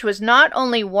search was not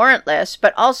only warrantless,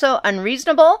 but also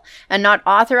unreasonable and not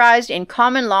authorized in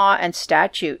common law and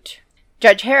statute.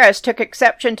 Judge Harris took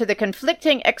exception to the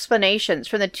conflicting explanations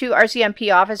from the 2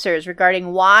 RCMP officers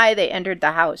regarding why they entered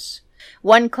the house.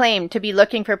 One claimed to be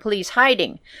looking for police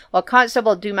hiding, while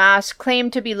Constable Dumas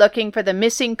claimed to be looking for the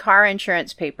missing car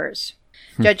insurance papers.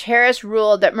 Judge Harris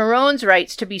ruled that Marone's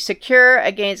rights to be secure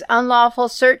against unlawful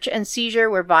search and seizure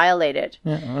were violated.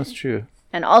 Yeah, well, that's true.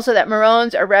 And also that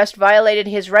Marone's arrest violated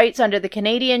his rights under the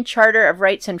Canadian Charter of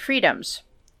Rights and Freedoms.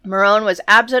 Marone was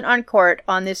absent on court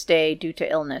on this day due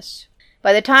to illness.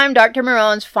 By the time Dr.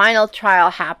 Marone's final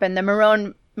trial happened, the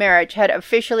Marone marriage had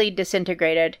officially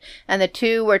disintegrated, and the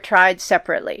 2 were tried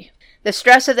separately. The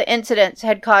stress of the incidents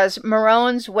had caused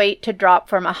Marone's weight to drop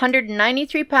from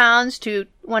 193 pounds to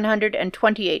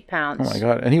 128 pounds. Oh my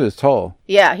God, and he was tall.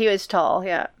 Yeah, he was tall,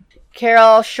 yeah.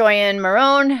 Carol Shoyan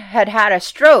Marone had had a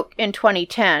stroke in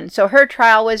 2010, so her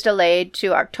trial was delayed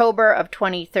to October of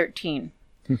 2013.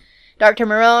 Dr.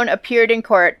 Marone appeared in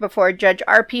court before Judge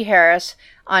R.P. Harris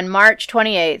on March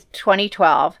 28,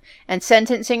 2012, and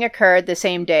sentencing occurred the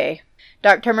same day.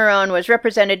 Dr. Marone was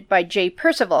represented by J.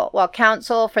 Percival, while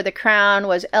counsel for the Crown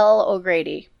was L.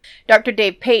 O'Grady. Dr.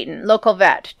 Dave Payton, local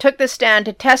vet, took the stand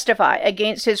to testify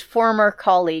against his former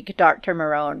colleague, Dr.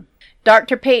 Marone.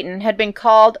 Dr. Payton had been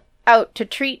called out to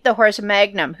treat the horse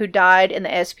Magnum, who died in the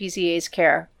SPCA's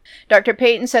care. Dr.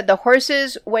 Payton said the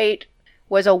horse's weight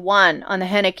was a 1 on the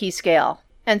Henneke scale,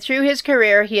 and through his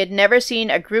career he had never seen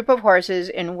a group of horses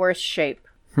in worse shape.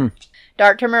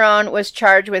 Dr. Marone was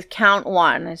charged with count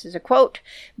 1. This is a quote.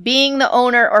 Being the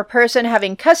owner or person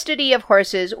having custody of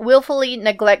horses willfully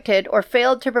neglected or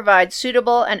failed to provide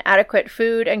suitable and adequate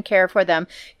food and care for them,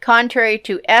 contrary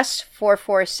to S.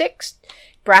 446,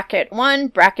 bracket 1,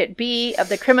 bracket B of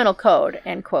the Criminal Code,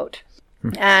 end quote.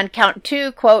 And count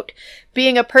 2, quote,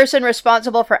 being a person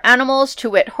responsible for animals, to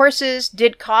wit horses,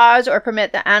 did cause or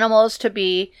permit the animals to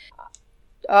be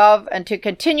of and to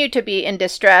continue to be in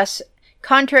distress,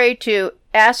 contrary to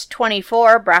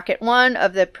S24 bracket 1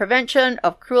 of the Prevention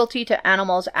of Cruelty to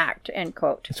Animals Act, end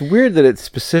quote. It's weird that it's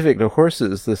specific to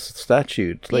horses, this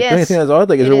statute. Like, Yes, the only thing that's odd,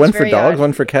 like, is it there is one for very dogs, odd.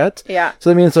 one for cats? Yeah. So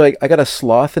that means, like, I got a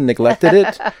sloth and neglected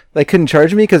it. They couldn't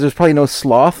charge me because there's probably no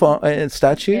sloth in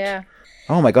statute? Yeah.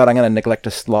 Oh my god, I'm going to neglect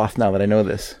a sloth now that I know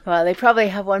this. Well, they probably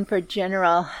have one for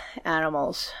general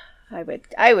animals, I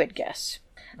would guess.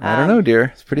 I don't know,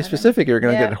 dear. It's pretty specific. You're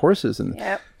going to Yeah. get horses. And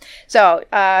Yep. So,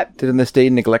 did in this day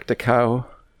neglect a cow?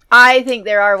 I think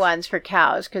there are ones for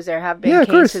cows because there have been Yeah, of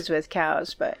course. cases with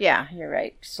cows. But yeah, you're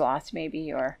right. Sloths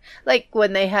maybe, or like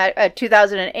when they had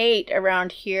 2008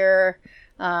 around here,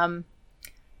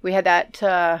 we had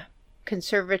that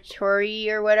conservatory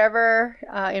or whatever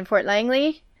in Fort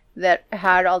Langley that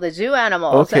had all the zoo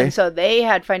animals. Okay. And so they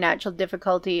had financial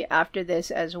difficulty after this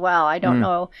as well. I don't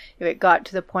know if it got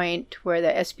to the point where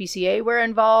the SPCA were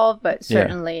involved, but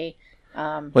certainly...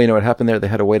 Well, you know what happened there? They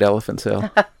had a white elephant sale.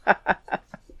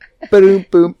 Ba-doom,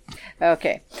 boom.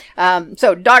 Okay.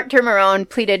 So Dr. Marone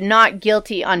pleaded not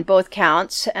guilty on both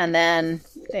counts, and then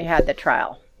they had the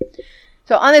trial.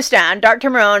 So on the stand, Dr.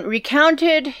 Marone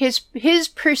recounted his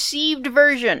perceived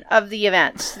version of the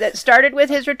events that started with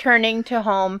his returning to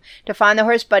home to find the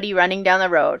horse Buddy running down the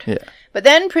road, but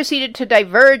then proceeded to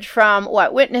diverge from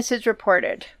what witnesses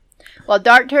reported. While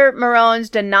Dr. Marone's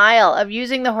denial of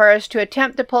using the horse to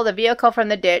attempt to pull the vehicle from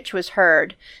the ditch was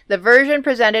heard, the version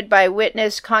presented by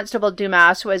witness Constable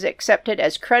Dumas was accepted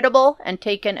as credible and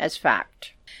taken as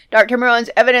fact. Dr. Marone's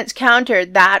evidence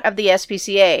countered that of the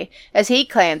SPCA, as he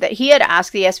claimed that he had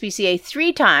asked the SPCA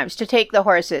 3 times to take the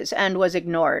horses and was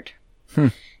ignored.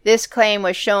 This claim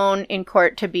was shown in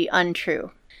court to be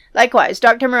untrue. Likewise,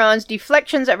 Dr. Marone's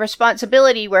deflections of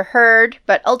responsibility were heard,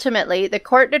 but ultimately the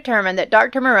court determined that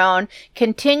Dr. Marone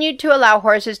continued to allow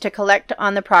horses to collect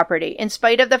on the property in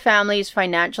spite of the family's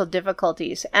financial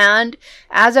difficulties, and,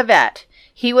 as a vet,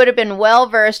 he would have been well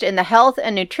versed in the health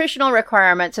and nutritional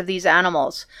requirements of these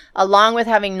animals, along with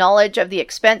having knowledge of the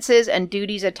expenses and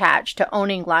duties attached to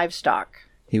owning livestock.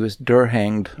 He was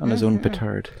door-hanged on his own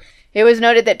petard. It was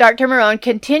noted that Dr. Marone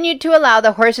continued to allow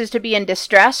the horses to be in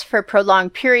distress for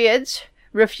prolonged periods,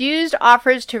 refused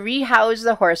offers to rehouse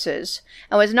the horses,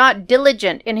 and was not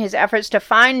diligent in his efforts to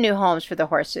find new homes for the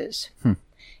horses.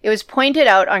 It was pointed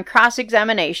out on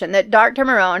cross-examination that Dr.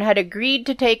 Marone had agreed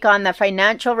to take on the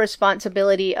financial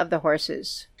responsibility of the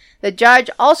horses. The judge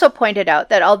also pointed out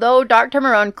that although Dr.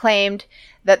 Marone claimed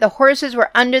that the horses were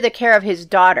under the care of his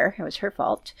daughter, it was her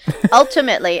fault,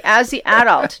 ultimately, as the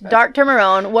adult, Dr.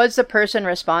 Marone was the person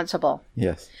responsible.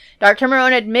 Yes. Dr.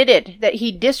 Marone admitted that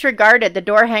he disregarded the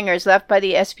door hangers left by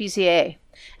the SPCA,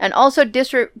 and also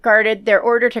disregarded their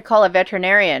order to call a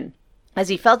veterinarian, as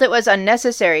he felt it was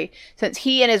unnecessary since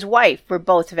he and his wife were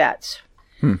both vets.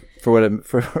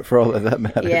 For all of that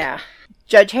mattered. Yeah.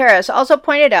 Judge Harris also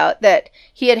pointed out that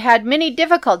he had had many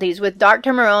difficulties with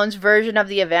Dr. Marone's version of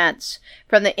the events,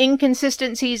 from the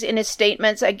inconsistencies in his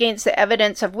statements against the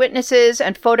evidence of witnesses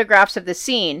and photographs of the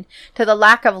scene, to the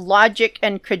lack of logic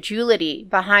and credulity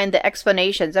behind the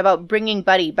explanations about bringing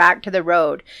Buddy back to the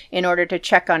road in order to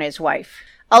check on his wife.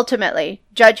 Ultimately,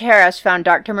 Judge Harris found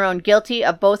Dr. Marone guilty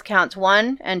of both counts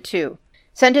 1 and 2.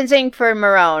 Sentencing for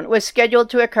Marone was scheduled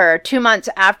to occur 2 months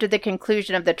after the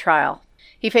conclusion of the trial.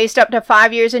 He faced up to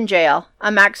 5 years in jail,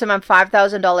 a maximum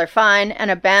 $5,000 fine,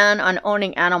 and a ban on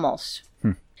owning animals.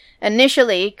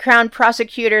 Initially, Crown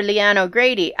Prosecutor Leanne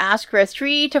O'Grady asked for a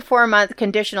 3 to 4 month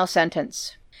conditional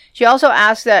sentence. She also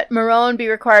asked that Marone be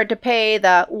required to pay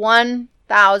the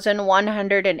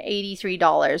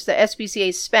 $1,183 the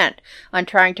SPCA spent on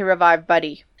trying to revive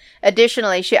Buddy.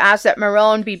 Additionally, she asked that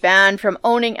Marone be banned from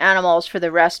owning animals for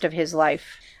the rest of his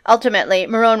life. Ultimately,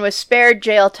 Marone was spared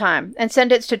jail time and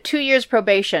sentenced to 2 years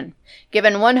probation,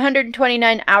 given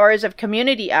 129 hours of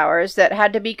community hours that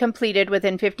had to be completed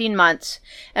within 15 months,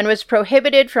 and was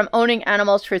prohibited from owning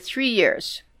animals for 3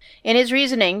 years. In his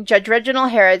reasoning, Judge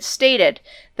Reginald Harris stated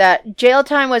that jail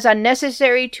time was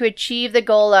unnecessary to achieve the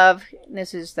goal of,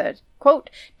 this is the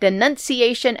quote,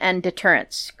 denunciation and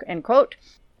deterrence, end quote,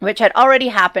 which had already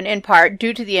happened in part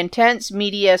due to the intense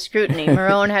media scrutiny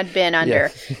Marone had been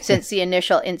under since the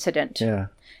initial incident. Yeah.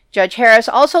 Judge Harris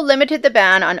also limited the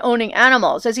ban on owning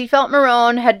animals, as he felt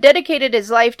Marone had dedicated his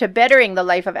life to bettering the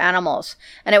life of animals,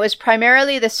 and it was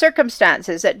primarily the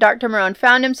circumstances that Dr. Marone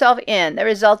found himself in that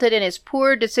resulted in his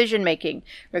poor decision-making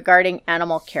regarding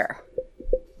animal care.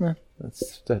 Well,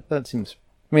 that seems...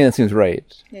 I mean, that seems right.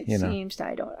 It seems...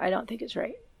 I don't think it's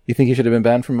right. You think he should have been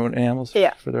banned from owning animals?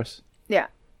 Yeah. For the rest? Yeah.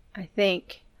 I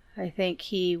think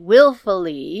he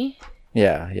willfully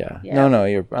Yeah. Yeah.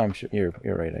 No, I'm sure you're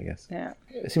right, I guess. Yeah.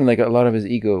 It seemed like a lot of his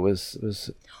ego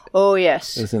was Oh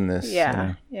yes. in this.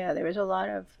 Yeah. Yeah. There was a lot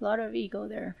of ego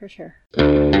there for sure.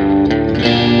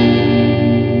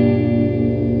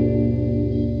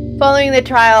 Following the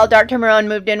trial, Dr. Marone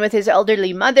moved in with his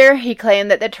elderly mother. He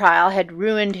claimed that the trial had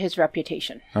ruined his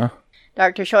reputation. Huh?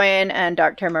 Dr. Shoyan and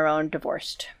Dr. Marone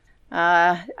divorced.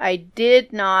 I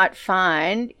did not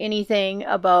find anything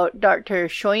about Dr.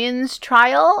 Shoyan's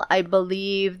trial. I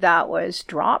believe that was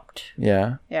dropped.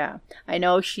 Yeah. Yeah. I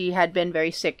know she had been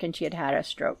very sick and she had had a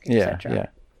stroke, etc. Yeah.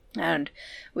 And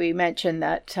we mentioned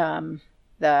that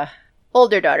the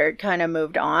older daughter kind of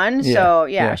moved on. So,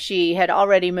 she had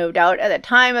already moved out at the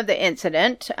time of the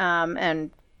incident.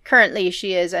 And currently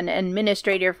she is an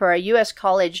administrator for a U.S.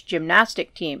 college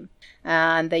gymnastic team.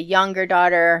 And the younger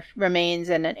daughter remains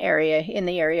in the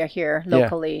area here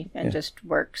locally and just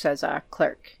works as a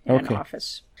clerk in an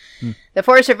office. The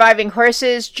 4 surviving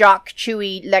horses, Jock,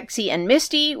 Chewy, Lexi, and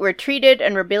Misty, were treated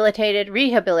and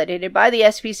rehabilitated by the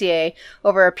SPCA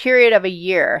over a period of a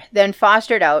year, then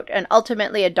fostered out and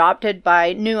ultimately adopted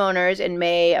by new owners in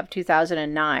May of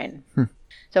 2009.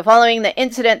 So following the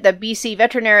incident, the BC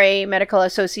Veterinary Medical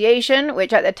Association,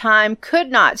 which at the time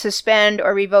could not suspend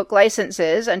or revoke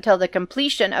licenses until the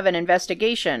completion of an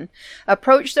investigation,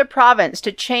 approached the province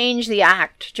to change the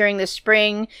act during the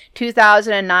spring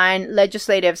 2009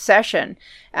 legislative session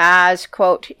as,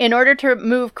 quote, in order to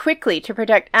move quickly to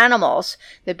protect animals,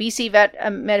 the BC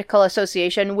Vet Medical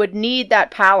Association would need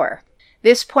that power.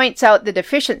 This points out the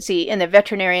deficiency in the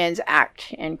Veterinarians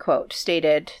Act, end quote,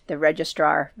 stated the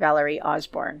registrar, Valerie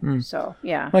Osborne. So,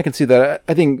 yeah. I can see that.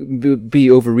 I think it would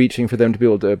be overreaching for them to be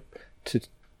able to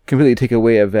completely take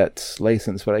away a vet's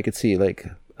license, but I could see, like,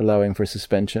 allowing for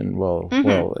suspension while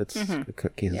it's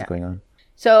the case is going on.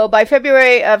 So by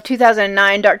February of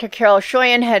 2009, Dr. Carol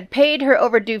Shoyan had paid her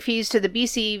overdue fees to the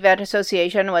BC Vet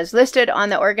Association, was listed on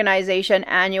the organization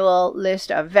annual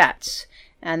list of vets.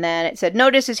 And then it said,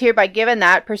 notice is hereby given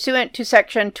that, pursuant to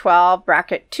Section 12,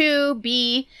 bracket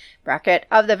 2B, bracket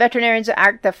of the Veterinarians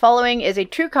Act, the following is a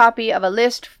true copy of a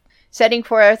list setting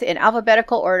forth in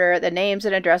alphabetical order the names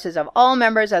and addresses of all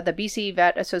members of the BC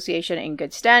Vet Association in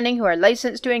good standing who are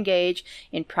licensed to engage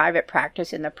in private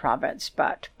practice in the province.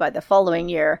 But by the following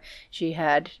year, she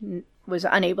was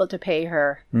unable to pay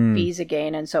her fees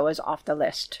again and so was off the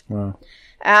list. Wow.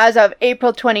 As of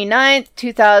April 29th,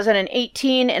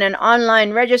 2018, in an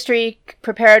online registry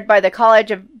prepared by the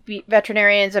College of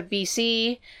Veterinarians of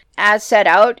BC, as set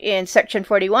out in Section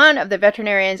 41 of the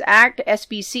Veterinarians Act,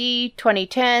 SBC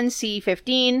 2010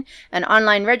 C15, an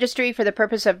online registry for the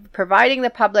purpose of providing the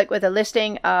public with a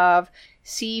listing of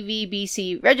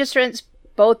CVBC registrants,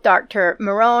 both Dr.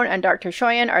 Marone and Dr.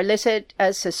 Shoyan are listed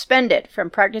as suspended from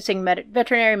practicing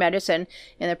veterinary medicine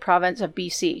in the province of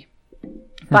BC.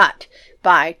 But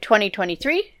by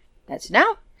 2023, that's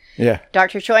now,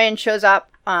 Dr. Shoyan shows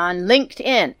up on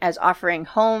LinkedIn as offering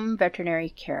home veterinary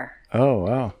care. Oh,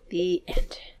 wow. The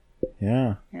end.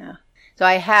 Yeah. Yeah. So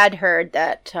I had heard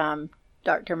that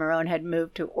Dr. Marone had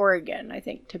moved to Oregon, I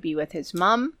think, to be with his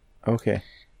mom. Okay.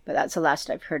 But that's the last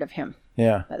I've heard of him.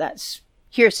 Yeah. But that's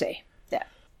hearsay. Yeah.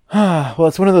 Well,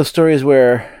 it's one of those stories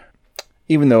where,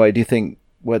 even though I do think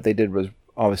what they did was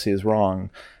obviously is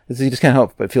wrong, you just can't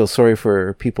help but feel sorry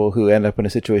for people who end up in a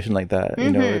situation like that.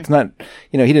 You know, it's not,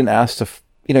 he didn't ask to,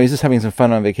 he's just having some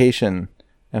fun on vacation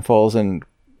and falls and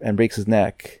breaks his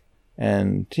neck,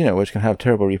 and, which can have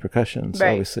terrible repercussions,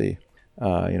 obviously,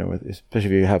 especially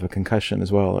if you have a concussion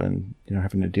as well and,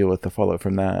 having to deal with the fallout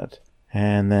from that.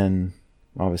 And then,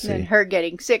 obviously. And her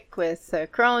getting sick with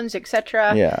Crohn's,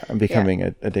 etc. Yeah, and becoming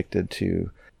addicted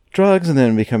to drugs, and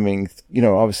then becoming,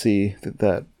 obviously,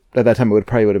 that at that time it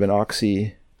probably would have been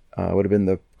Oxy. Would have been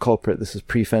the culprit. This is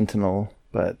pre-fentanyl,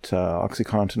 but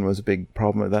OxyContin was a big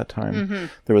problem at that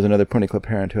time. There was another Pony Club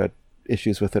parent who had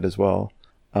issues with it as well.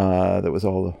 That was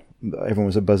everyone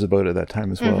was a buzz about it at that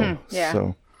time as well. Yeah.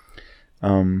 So,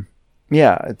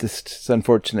 it's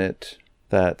unfortunate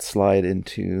that slide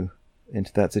into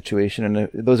that situation. And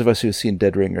those of us who've seen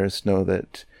Dead Ringers know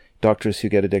that doctors who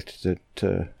get addicted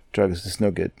to drugs is no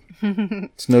good.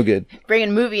 It's no good. Bringing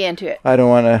a movie into it. I don't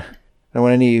want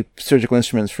any surgical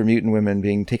instruments for mutant women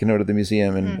being taken out of the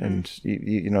museum and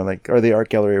or the art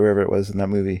gallery or wherever it was in that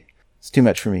movie. It's too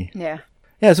much for me. Yeah.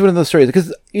 Yeah, it's one of those stories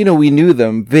because we knew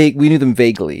them vaguely.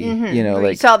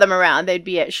 We saw them around. They'd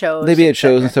be at shows. They'd be at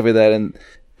shows and stuff like that. And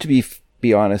to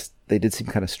be honest, they did seem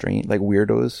kind of strange, like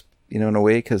weirdos, in a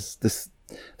way, because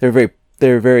they're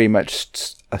very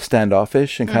much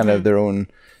standoffish and kind of their own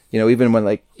even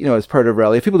when as part of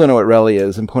rally, if people don't know what rally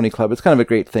is and Pony Club, it's kind of a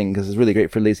great thing because it's really great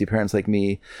for lazy parents like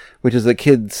me, which is the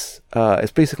kids,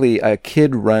 it's basically a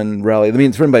kid run rally. I mean,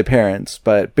 it's run by parents,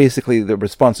 but basically the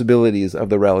responsibilities of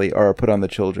the rally are put on the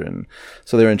children.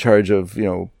 So they're in charge of,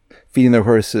 feeding their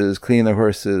horses, cleaning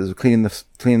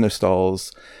their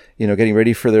stalls, getting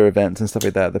ready for their events and stuff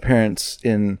like that. The parents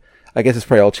I guess it's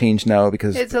probably all changed now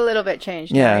because it's a little bit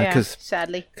changed. Yeah,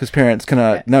 sadly,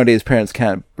 because nowadays parents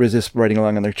can't resist riding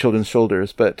along on their children's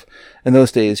shoulders. But in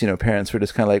those days, parents were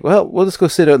just kind of like, well, we'll just go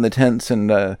sit out in the tents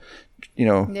and,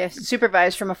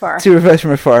 supervise from afar.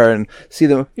 And see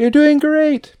them. You're doing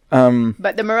great.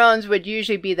 But the Maroons would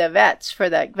usually be the vets for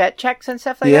the vet checks and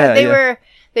stuff like that.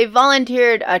 They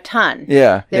volunteered a ton.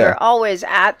 Yeah. They were always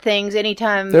at things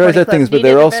anytime. They were always at things, but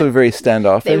they were also very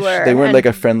standoffish. They weren't like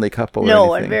a friendly couple.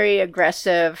 No, and very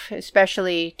aggressive,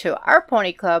 especially to our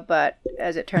pony club. But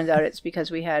as it turns out, it's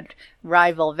because we had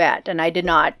rival vet, and I did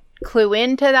not clue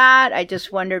into that. I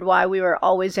just wondered why we were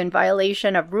always in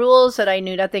violation of rules that I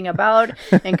knew nothing about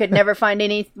and could never find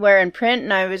anywhere in print.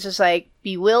 And I was just like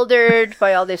bewildered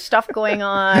by all this stuff going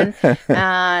on.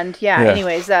 And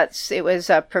anyways, it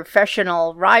was a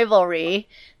professional rivalry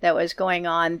that was going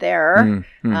on there,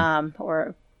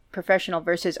 or professional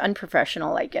versus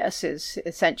unprofessional, I guess, is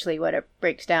essentially what it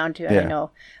breaks down to. I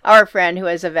know our friend who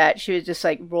was a vet, she would just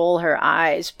like roll her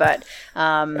eyes, but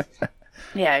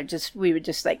we would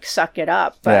just like suck it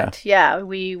up. But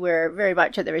we were very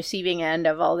much at the receiving end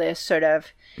of all this sort of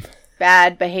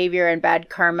bad behavior and bad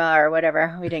karma or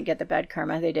whatever. We didn't get the bad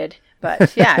karma, they did.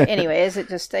 But anyways, it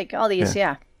just like all these,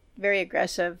 very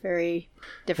aggressive, very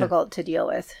difficult to deal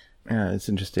with. Yeah, it's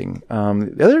interesting.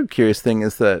 The other curious thing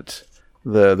is that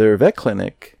their vet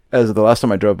clinic, as of the last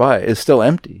time I drove by, is still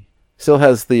empty. Still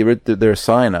has their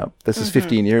sign up. This is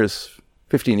 15 years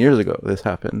ago this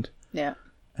happened. Yeah.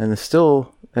 And there's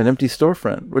still an empty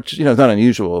storefront, which, is not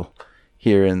unusual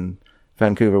here in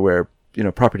Vancouver, where,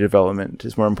 property development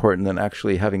is more important than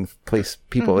actually having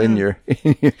people in your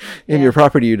your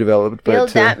property you developed.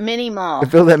 Build that mini mall.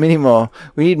 Build that mini mall.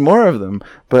 We need more of them,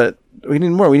 but we need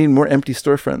more. We need more empty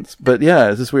storefronts. But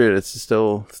it's just weird. It's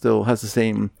still has the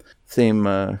same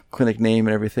clinic name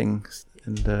and everything,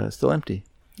 and still empty.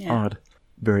 Yeah. Odd.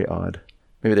 Very odd.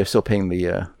 Maybe they're still paying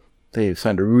they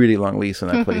signed a really long lease on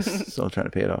that place, still trying to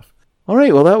pay it off. All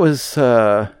right, well, that was,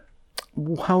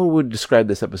 how would you describe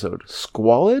this episode?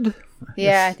 Squalid?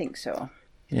 I think so.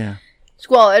 Yeah.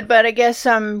 Squalid, but I guess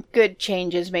some good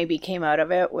changes maybe came out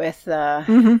of it with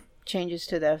changes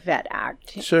to the Vet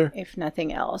Act. Sure. If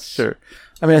nothing else. Sure.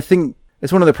 I mean, I think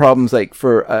it's one of the problems, like,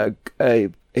 for a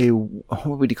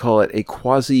what would you call it? A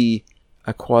quasi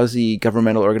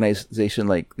governmental organization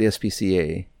like the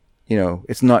SPCA.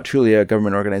 It's not truly a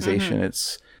government organization.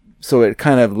 So it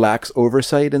kind of lacks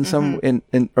oversight in some,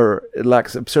 or it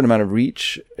lacks a certain amount of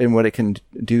reach in what it can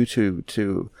do to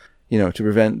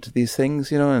prevent these things,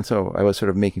 and so I was sort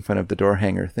of making fun of the door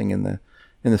hanger thing in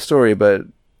the story, but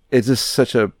it's just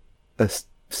such a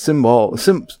symbol of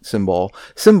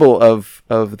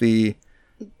the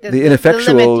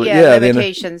ineffectual,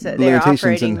 limitations that they're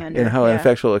operating under, and how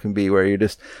ineffectual it can be, where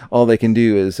all they can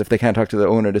do is, if they can't talk to the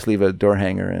owner, just leave a door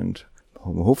hanger, and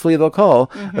hopefully they'll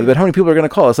call. But how many people are going to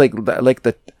call? It's like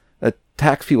the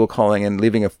tax people calling and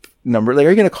leaving a number. Like, are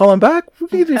you going to call them back?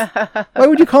 Why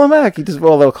would you call them back?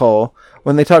 They'll call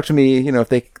when they talk to me. If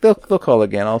they'll call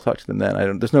again, I'll talk to them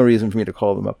then. There's no reason for me to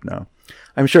call them up now.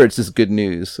 I'm sure it's just good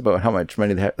news about how much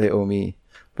money they owe me.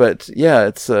 But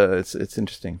it's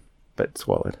interesting. But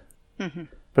squalid.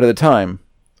 But at the time,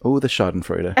 the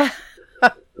Schadenfreude.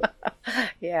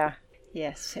 Yeah.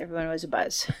 Yes, everyone was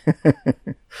abuzz.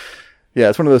 Yeah,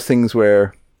 it's one of those things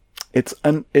where it's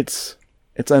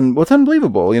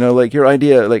unbelievable. Like your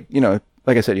idea, like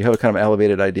I said, you have a kind of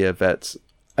elevated idea of vets,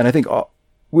 and I think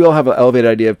we all have an elevated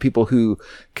idea of people who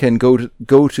can go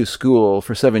to school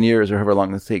for 7 years or however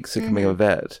long it takes to become a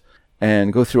vet,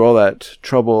 and go through all that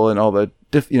trouble and all the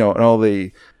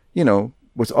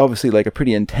was obviously like a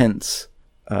pretty intense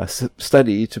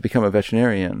study to become a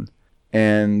veterinarian.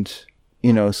 And,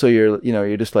 so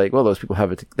you're just like, well, those people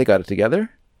they got it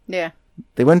together. Yeah.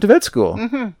 They went to vet school.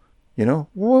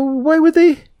 Why would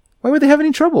they have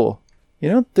any trouble?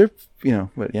 But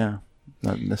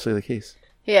not necessarily the case.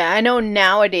 Yeah, I know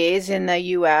nowadays in the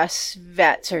U.S.,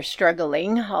 vets are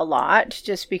struggling a lot,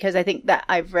 just because I think that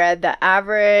I've read the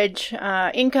average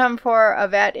income for a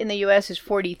vet in the U.S. is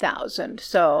 $40,000.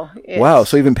 So wow,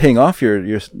 so even paying off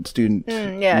your student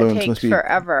loans it takes must be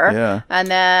forever. Yeah, and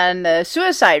then the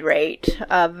suicide rate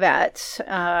of vets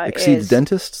exceeds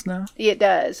dentists now. It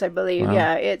does, I believe. Wow.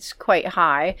 Yeah, it's quite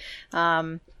high.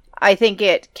 I think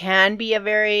it can be a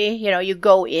very, you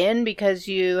go in because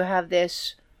you have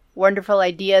this wonderful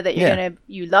idea that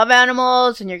you love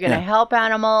animals and you're going to help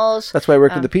animals. That's why I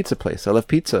work at the pizza place. I love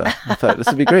pizza. I thought this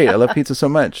would be great. I love pizza so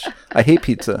much. I hate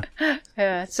pizza.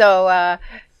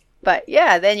 But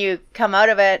yeah, then you come out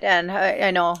of it, and I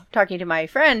know, talking to my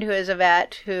friend who is a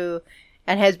vet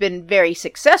and has been very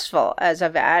successful as a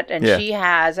vet, and she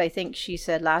has, I think she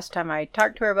said last time I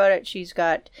talked to her about it, she's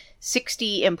got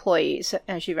 60 employees,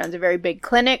 and she runs a very big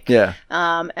clinic,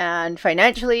 and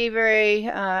financially very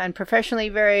and professionally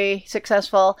very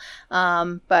successful.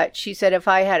 But she said if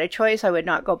I had a choice, I would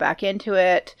not go back into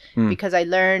it because I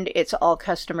learned it's all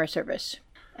customer service.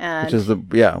 And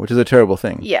which is a terrible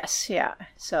thing. Yes, yeah.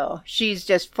 So she's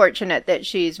just fortunate that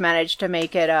she's managed to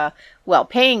make it a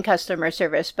well-paying customer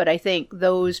service. But I think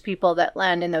those people that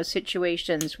land in those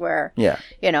situations where,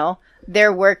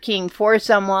 they're working for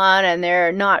someone and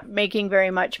they're not making very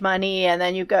much money, and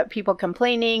then you've got people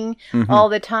complaining all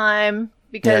the time.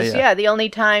 Because, the only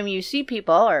time you see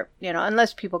people, or,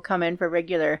 unless people come in for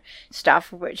regular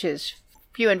stuff, which is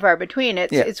few and far between,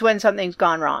 it's when something's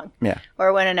gone wrong,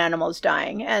 or when an animal's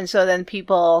dying. And so then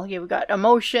you've got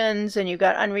emotions, and you've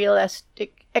got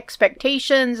unrealistic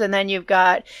expectations, and then you've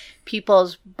got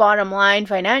people's bottom line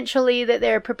financially that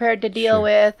they're prepared to deal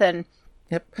with. And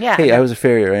hey, I was a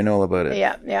farrier, I know all about it.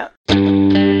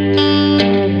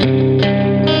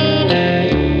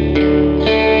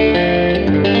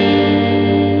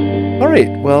 All right,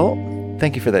 well,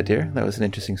 thank you for that, dear. That was an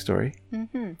interesting story.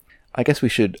 I guess we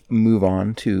should move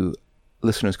on to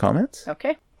listeners' comments.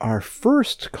 Okay. Our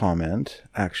first comment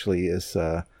actually is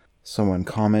someone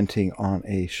commenting on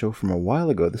a show from a while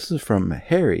ago. This is from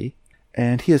Harry,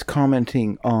 and he is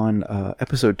commenting on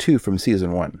episode 2 from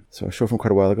season 1. So a show from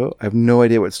quite a while ago. I have no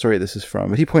idea what story this is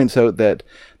from, but he points out that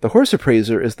the horse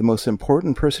appraiser is the most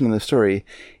important person in the story,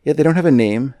 yet they don't have a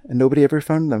name, and nobody ever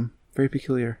found them. Very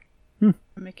peculiar.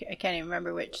 I can't even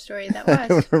remember which story that was. I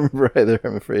don't remember either,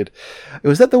 I'm afraid.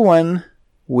 Was that the one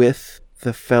with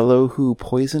the fellow who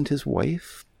poisoned his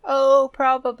wife? Oh,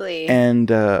 probably.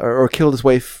 And, or killed his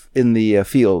wife in the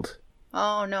field.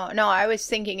 Oh, no, I was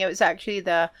thinking it was actually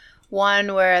the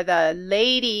one where the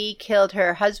lady killed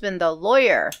her husband, the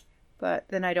lawyer. But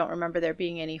then I don't remember there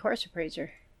being any horse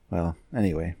appraiser. Well,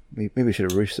 anyway, maybe we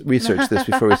should have researched this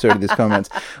before we started these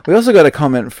comments. We also got a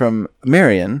comment from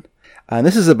Marion. And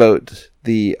this is about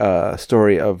the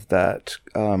story of that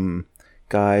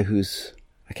guy who's,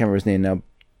 I can't remember his name now,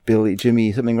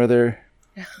 Jimmy something or other.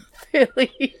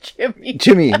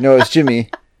 Jimmy. No, it's Jimmy.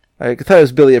 I thought it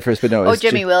was Billy at first, but no. It's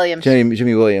Jimmy Williams.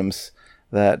 Jimmy Williams,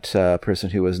 that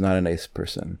person who was not a nice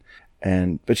person.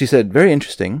 But she said, very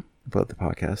interesting about the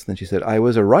podcast. Then she said, I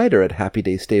was a rider at Happy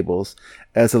Day Stables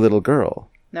as a little girl.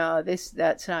 No,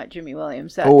 that's not Jimmy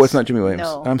Williams. It's not Jimmy Williams.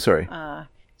 No, I'm sorry.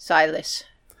 Silas.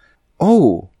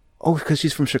 Oh, because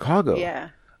she's from Chicago. Yeah.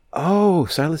 Oh,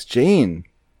 Silas Jane.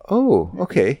 Oh,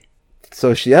 okay.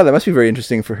 So that must be very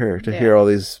interesting for her to hear all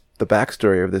the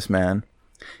backstory of this man.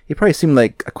 He probably seemed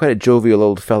like quite a jovial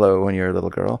old fellow when you were a little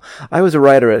girl. I was a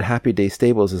rider at Happy Day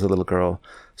Stables as a little girl.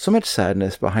 So much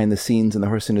sadness behind the scenes in the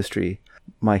horse industry.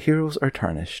 My heroes are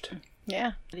tarnished.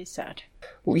 Yeah, he's sad.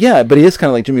 Well, yeah, but he is kind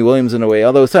of like Jimmy Williams in a way.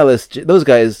 Although those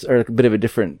guys are a bit of a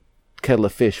different kettle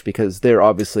of fish because they're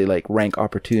obviously like rank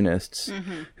opportunists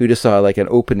who just saw like an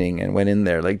opening and went in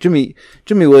there. Like Jimmy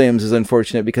Williams is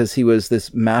unfortunate because he was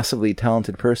this massively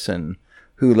talented person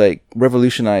who like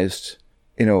revolutionized,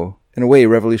 in a way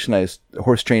revolutionized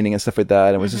horse training and stuff like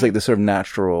that, and was just like this sort of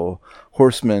natural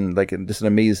horseman, like just an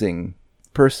amazing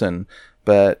person,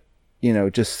 but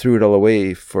just threw it all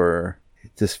away for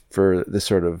this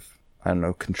sort of, I don't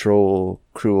know, control,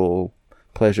 cruel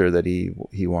pleasure that he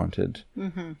wanted,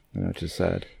 which is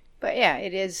sad. But yeah,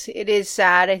 it is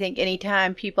sad. I think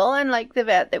anytime people, and like the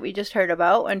vet that we just heard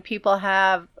about, when people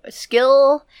have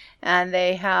skill and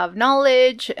they have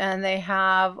knowledge and they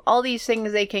have all these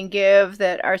things they can give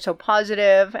that are so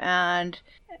positive, and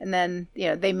then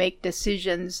they make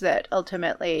decisions that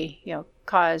ultimately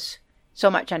cause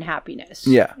so much unhappiness.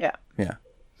 Yeah.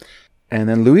 And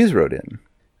then Louise wrote in.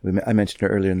 I mentioned her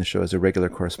earlier in the show as a regular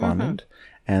correspondent.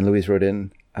 And Louise wrote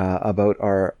in about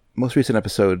our most recent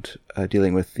episode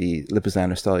dealing with the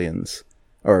Lipizzaner stallions.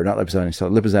 Or not Lipizzaner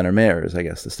stallions, Lipizzaner mares, I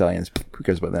guess. The stallions, who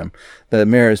cares about them? The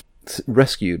mares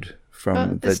rescued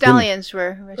from... the stallions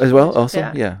were rescued. As well,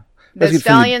 also? Yeah. The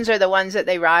stallions are the ones that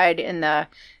they ride in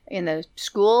the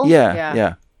school?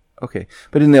 Yeah. Okay.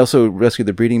 But didn't they also rescue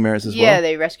the breeding mares as well? Yeah,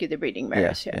 they rescued the breeding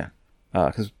mares, yeah.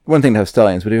 Because one thing to have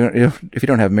stallions, but if you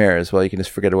don't have mares, well, you can just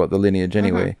forget about the lineage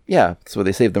anyway. Yeah, so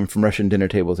they saved them from Russian dinner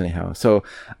tables anyhow. So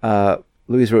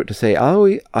Louise wrote to say,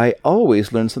 I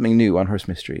always learn something new on Horse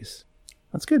Mysteries.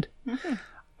 That's good. Mm-hmm.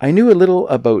 I knew a little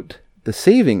about the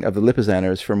saving of the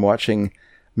Lipizaners from watching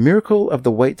Miracle of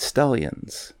the White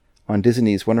Stallions on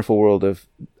Disney's Wonderful World of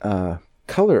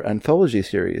Color anthology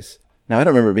series. Now, I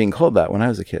don't remember it being called that when I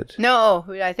was a kid. No,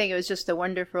 I think it was just the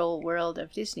Wonderful World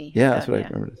of Disney. Yeah, that's what I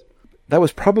remember. That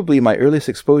was probably my earliest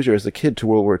exposure as a kid to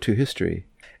World War II history.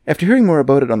 After hearing more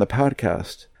about it on the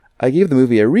podcast, I gave the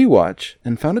movie a rewatch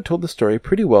and found it told the story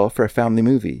pretty well for a family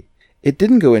movie. It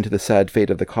didn't go into the sad fate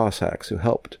of the Cossacks who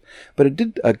helped, but it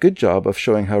did a good job of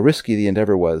showing how risky the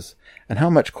endeavor was and how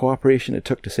much cooperation it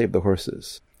took to save the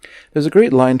horses. There's a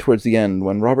great line towards the end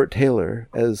when Robert Taylor,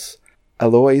 as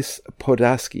Alois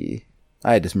Podolsky,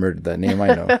 I just murdered that name, I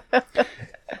know,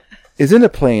 is in a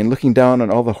plane looking down on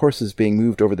all the horses being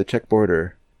moved over the Czech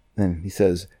border. Then he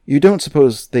says, "You don't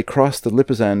suppose they crossed the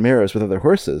Lipizan mares with other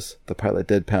horses?" The pilot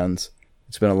deadpans.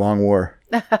 "It's been a long war."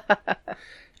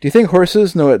 Do you think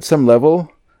horses know at some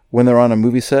level, when they're on a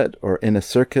movie set or in a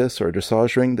circus or a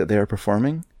dressage ring, that they are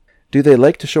performing? Do they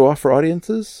like to show off for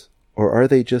audiences, or are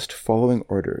they just following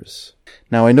orders?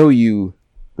 Now, I know you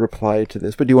reply to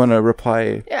this, but do you want to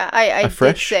reply? Yeah, I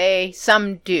did say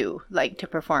some do like to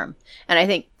perform. And I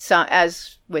think, some,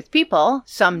 as with people,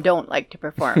 some don't like to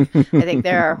perform. I think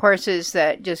there are horses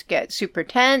that just get super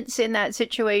tense in that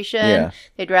situation. Yeah.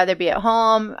 They'd rather be at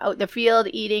home, out in the field,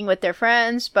 eating with their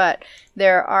friends. But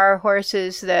there are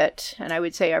horses that, and I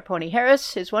would say our pony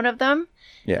Harris is one of them.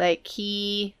 Yeah. Like,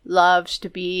 he loves to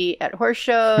be at horse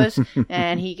shows,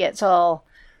 and he gets all...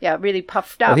 Yeah, really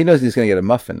puffed up. Well, he knows he's going to get a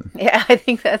muffin. Yeah, I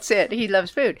think that's it. He loves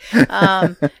food.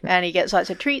 And he gets lots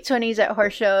of treats when he's at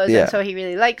horse shows, and so he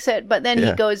really likes it. But then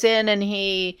he goes in and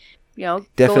he,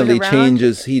 definitely goes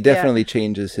changes. He definitely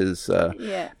changes his...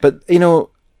 But,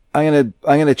 I'm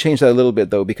gonna change that a little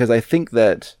bit, though, because I think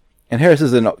that... And Harris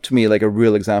is, to me, like a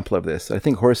real example of this. I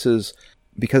think horses,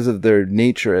 because of their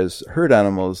nature as herd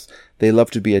animals, they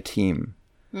love to be a team.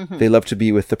 Mm-hmm. They love to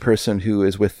be with the person who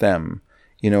is with them,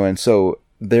 and so...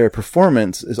 Their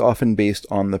performance is often based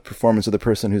on the performance of the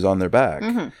person who's on their back,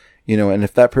 and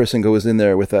if that person goes in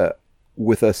there with a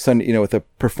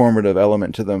performative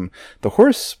element to them, the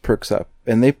horse perks up,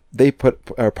 and they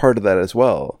are part of that as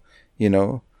well.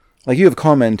 Like you have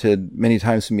commented many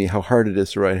times to me how hard it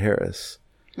is to ride Harris,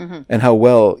 and how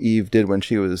well Eve did when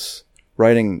she was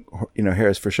riding,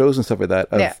 Harris for shows and stuff like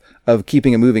that, of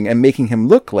keeping him moving and making him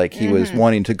look like he was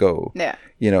wanting to go.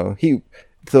 Yeah,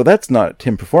 So that's not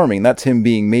him performing. That's him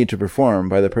being made to perform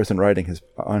by the person riding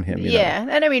on him. Yeah,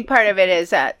 and I mean, part of it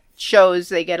is that shows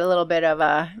they get a little bit of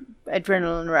a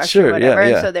adrenaline rush or whatever,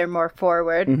 and so they're more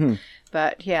forward. Mm-hmm.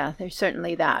 But yeah, there's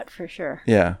certainly that for sure.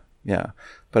 Yeah.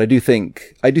 But I do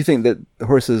think that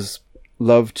horses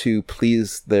love to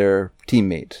please their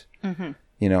teammate. Mm-hmm.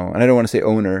 And I don't want to say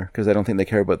owner because I don't think they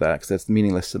care about that because that's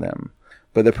meaningless to them.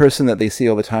 But the person that they see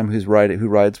all the time who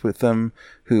rides with them,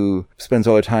 who spends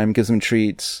all their time, gives them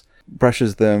treats,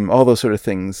 brushes them, all those sort of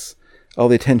things, all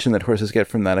the attention that horses get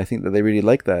from that, I think that they really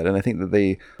like that. And I think that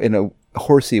they, in a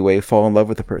horsey way, fall in love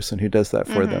with the person who does that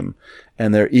for them.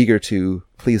 And they're eager to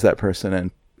please that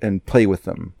person and play with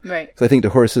them. Right. So I think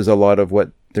to horses, a lot of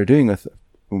what they're doing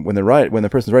when the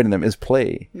person's riding them is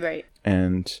play. Right.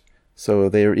 And... So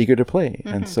they are eager to play.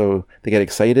 And so they get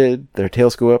excited, their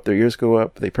tails go up, their ears go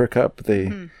up, they perk up,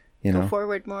 they, go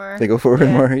forward more. They go forward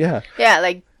more, yeah. Yeah,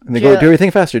 like... And they do everything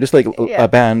faster, just like a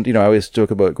band, I always joke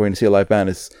about going to see a live band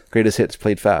is greatest hits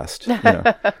played fast,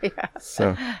 Yeah.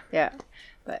 So... Yeah.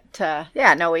 But,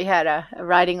 we had a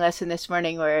riding lesson this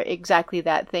morning where exactly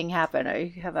that thing happened.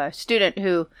 I have a student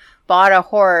who bought a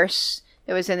horse...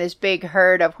 It was in this big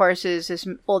herd of horses. This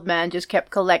old man just kept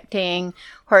collecting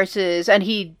horses, and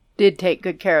he did take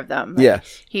good care of them.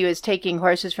 Yes. He was taking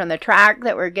horses from the track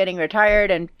that were getting retired,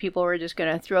 and people were just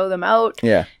going to throw them out.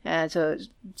 Yeah. And so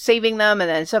saving them, and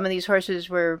then some of these horses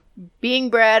were being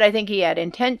bred. I think he had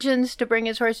intentions to bring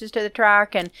his horses to the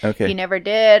track, and he never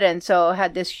did, and so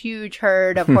had this huge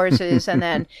herd of horses, and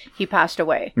then he passed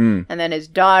away. And then his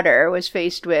daughter was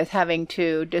faced with having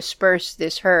to disperse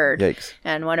this herd. Yikes.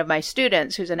 And one of my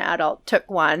students, who's an adult,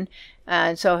 took one,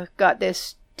 and so got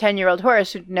this 10-year-old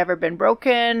horse who'd never been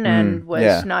broken and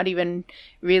was not even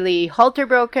really halter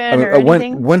broken or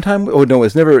anything. One time, it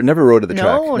was never rode at the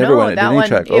track. Never went that one.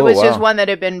 Track. It was just one that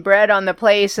had been bred on the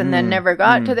place and then never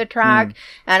got to the track.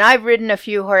 And I've ridden a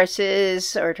few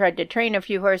horses or tried to train a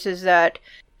few horses that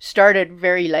started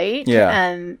very late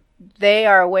and they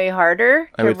are way harder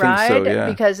I to would think ride so, yeah.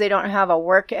 because they don't have a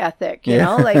work ethic, you Yeah.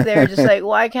 know, like they're just like,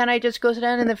 why can't I just go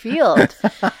stand in the field?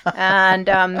 And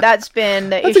that's been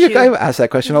the That's a issue. good, I ask that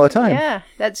question all the time. Yeah,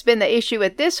 that's been the issue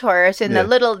with this horse. And Yeah. the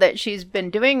little that she's been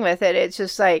doing with it, it's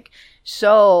just like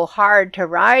so hard to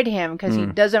ride him because he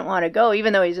doesn't want to go,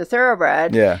 even though he's a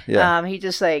thoroughbred. Yeah, yeah. He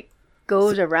just like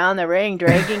goes around the ring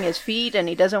dragging his feet and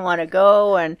he doesn't want to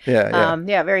go. And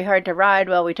Yeah. very hard to ride.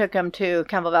 Well, we took him to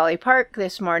Campbell Valley Park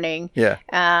this morning. Yeah.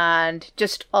 And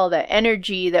just all the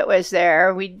energy that was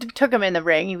there. We took him in the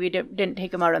ring. We didn't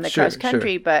take him out on the Sure, cross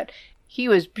country, but he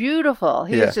was beautiful.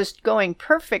 He was just going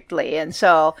perfectly. And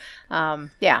so,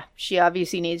 she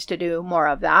obviously needs to do more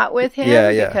of that with him.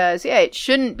 Yeah. Because, it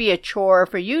shouldn't be a chore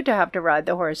for you to have to ride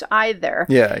the horse either.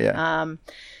 Yeah.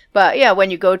 But yeah,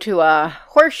 when you go to a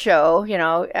horse show, you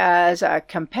know, as a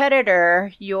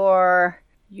competitor, you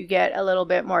get a little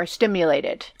bit more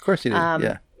stimulated. Of course you do.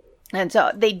 Yeah. And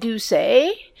so they do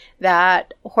say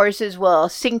that horses will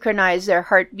synchronize their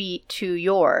heartbeat to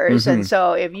yours. And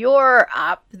so if you're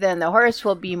up, then the horse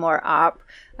will be more up.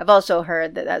 I've also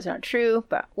heard that that's not true,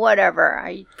 but whatever.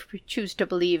 I choose to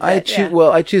believe that.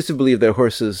 Well, I choose to believe that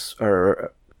horses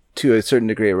are, to a certain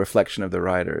degree, a reflection of the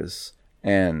riders.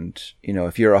 And, you know,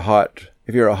 if you're a hot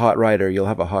rider, you'll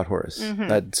have a hot horse.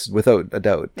 That's without a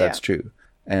doubt. That's true.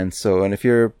 And so, and if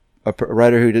you're a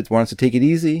rider who just wants to take it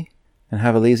easy and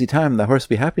have a lazy time, the horse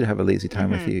will be happy to have a lazy time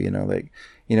with you.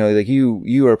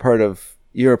 You are part of,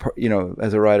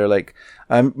 as a rider, like,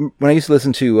 when I used to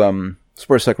listen to,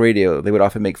 Sports Talk Radio, they would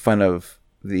often make fun of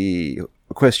the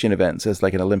equestrian events as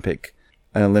like an Olympic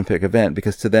event,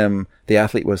 because to them, the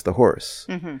athlete was the horse.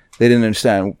 They didn't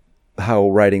understand how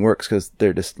riding works because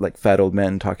they're just like fat old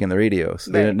men talking on the radio. So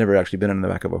they've never actually been on the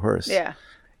back of a horse. Yeah.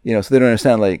 You know, so they don't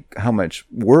understand like how much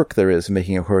work there is in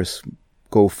making a horse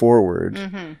go forward,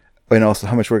 and also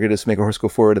how much work it is to make a horse go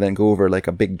forward and then go over like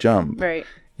a big jump. Right.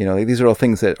 You know, like, these are all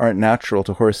things that aren't natural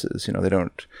to horses. You know, they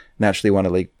don't naturally want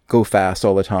to like go fast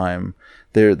all the time.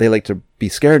 They like to be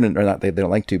scared, or not. They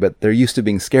don't like to, but they're used to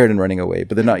being scared and running away.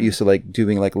 But they're not used to like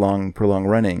doing like long, prolonged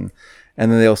running. And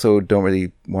then they also don't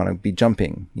really want to be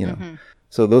jumping. You know,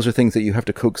 so those are things that you have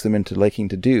to coax them into liking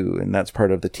to do, and that's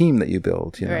part of the team that you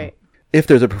build. You know, Right. if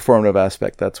there's a performative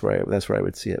aspect, that's where I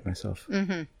would see it myself.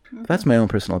 But that's my own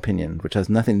personal opinion, which has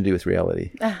nothing to do with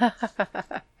reality.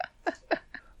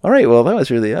 All right. Well,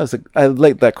 I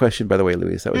liked that question, by the way,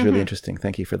 Louise. That was really interesting.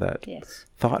 Thank you for that. Yes.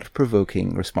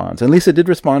 Thought-provoking response. And Lisa did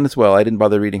respond as well. I didn't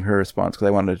bother reading her response because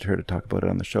I wanted her to talk about it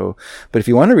on the show. But if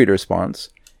you want to read a response,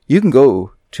 you can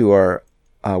go to our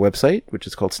website, which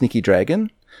is called Sneaky Dragon.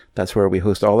 That's where we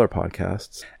host all our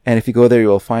podcasts. And if you go there, you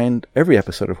will find every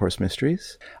episode of Horse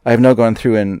Mysteries. I have now gone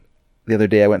through, and the other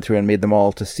day I went through and made them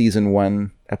all to season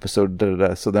 1 episode,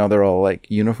 so now they're all like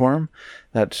uniform.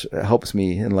 That helps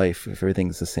me in life if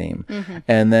everything's the same.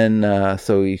 And then,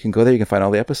 so you can go there, you can find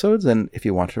all the episodes, and if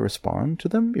you want to respond to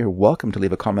them, you're welcome to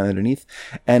leave a comment underneath,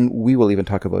 and we will even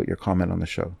talk about your comment on the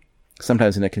show,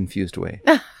 sometimes in a confused way.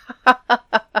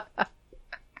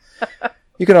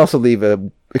 You can also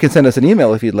you can send us an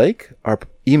email if you'd like. Our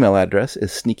email address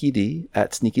is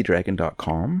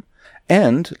sneakyd@sneakydragon.com.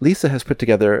 And Lisa has put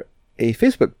together a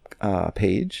Facebook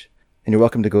page, and you're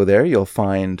welcome to go there. You'll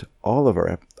find all of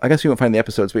I guess you won't find the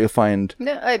episodes, but you'll find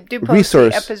No, I do post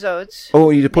the episodes. Oh,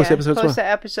 you post the episodes? Post the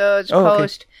episodes, Oh, okay.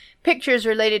 post pictures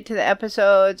related to the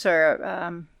episodes, or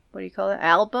what do you call it?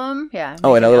 Album? Yeah.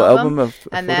 Oh, and a make little an album of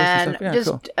and photos then and stuff? Yeah, just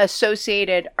cool.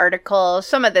 associated articles,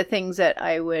 some of the things that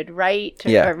I would write,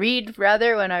 or read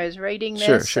rather, when I was writing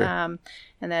this. Sure.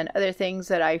 And then other things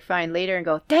that I find later and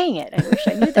go, dang it, I wish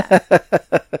I knew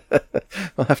that.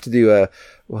 We'll have to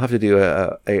do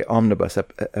a omnibus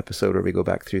episode where we go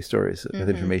back through stories with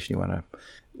information you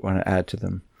want to add to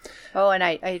them. Oh, and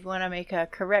I want to make a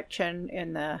correction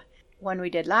in the one we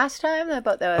did last time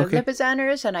about the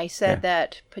Lipizaners, and I said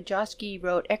that Pajowski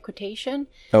wrote Equitation.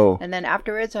 Oh. And then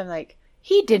afterwards I'm like,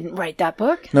 he didn't write that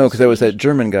book. No, because that was that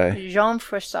German guy. Jean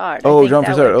Froissart. Oh, Jean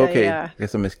Froissart. Okay. I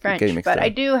guess I'm French, getting mixed but up. I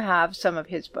do have some of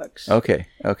his books. Okay.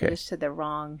 I just said the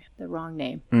wrong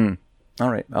name.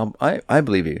 All right. I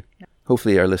believe you.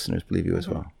 Hopefully our listeners believe you as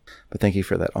well. But thank you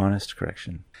for that honest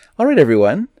correction. All right,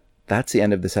 everyone. That's the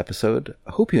end of this episode.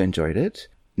 I hope you enjoyed it.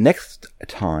 Next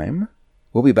time,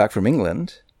 we'll be back from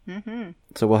England.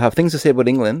 So we'll have things to say about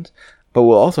England, but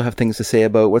we'll also have things to say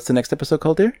about, what's the next episode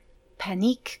called, dear?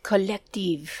 Panique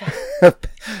Collective.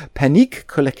 Panique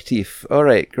Collective. All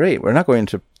right, great. We're not going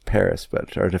to Paris,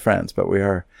 or to France, but we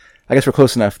are. I guess we're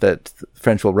close enough that the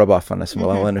French will rub off on us, and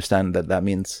we'll all understand that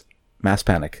means mass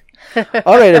panic.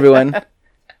 All right, everyone.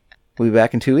 We'll be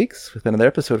back in 2 weeks with another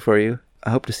episode for you. I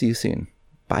hope to see you soon.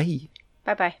 Bye.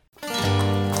 Bye-bye.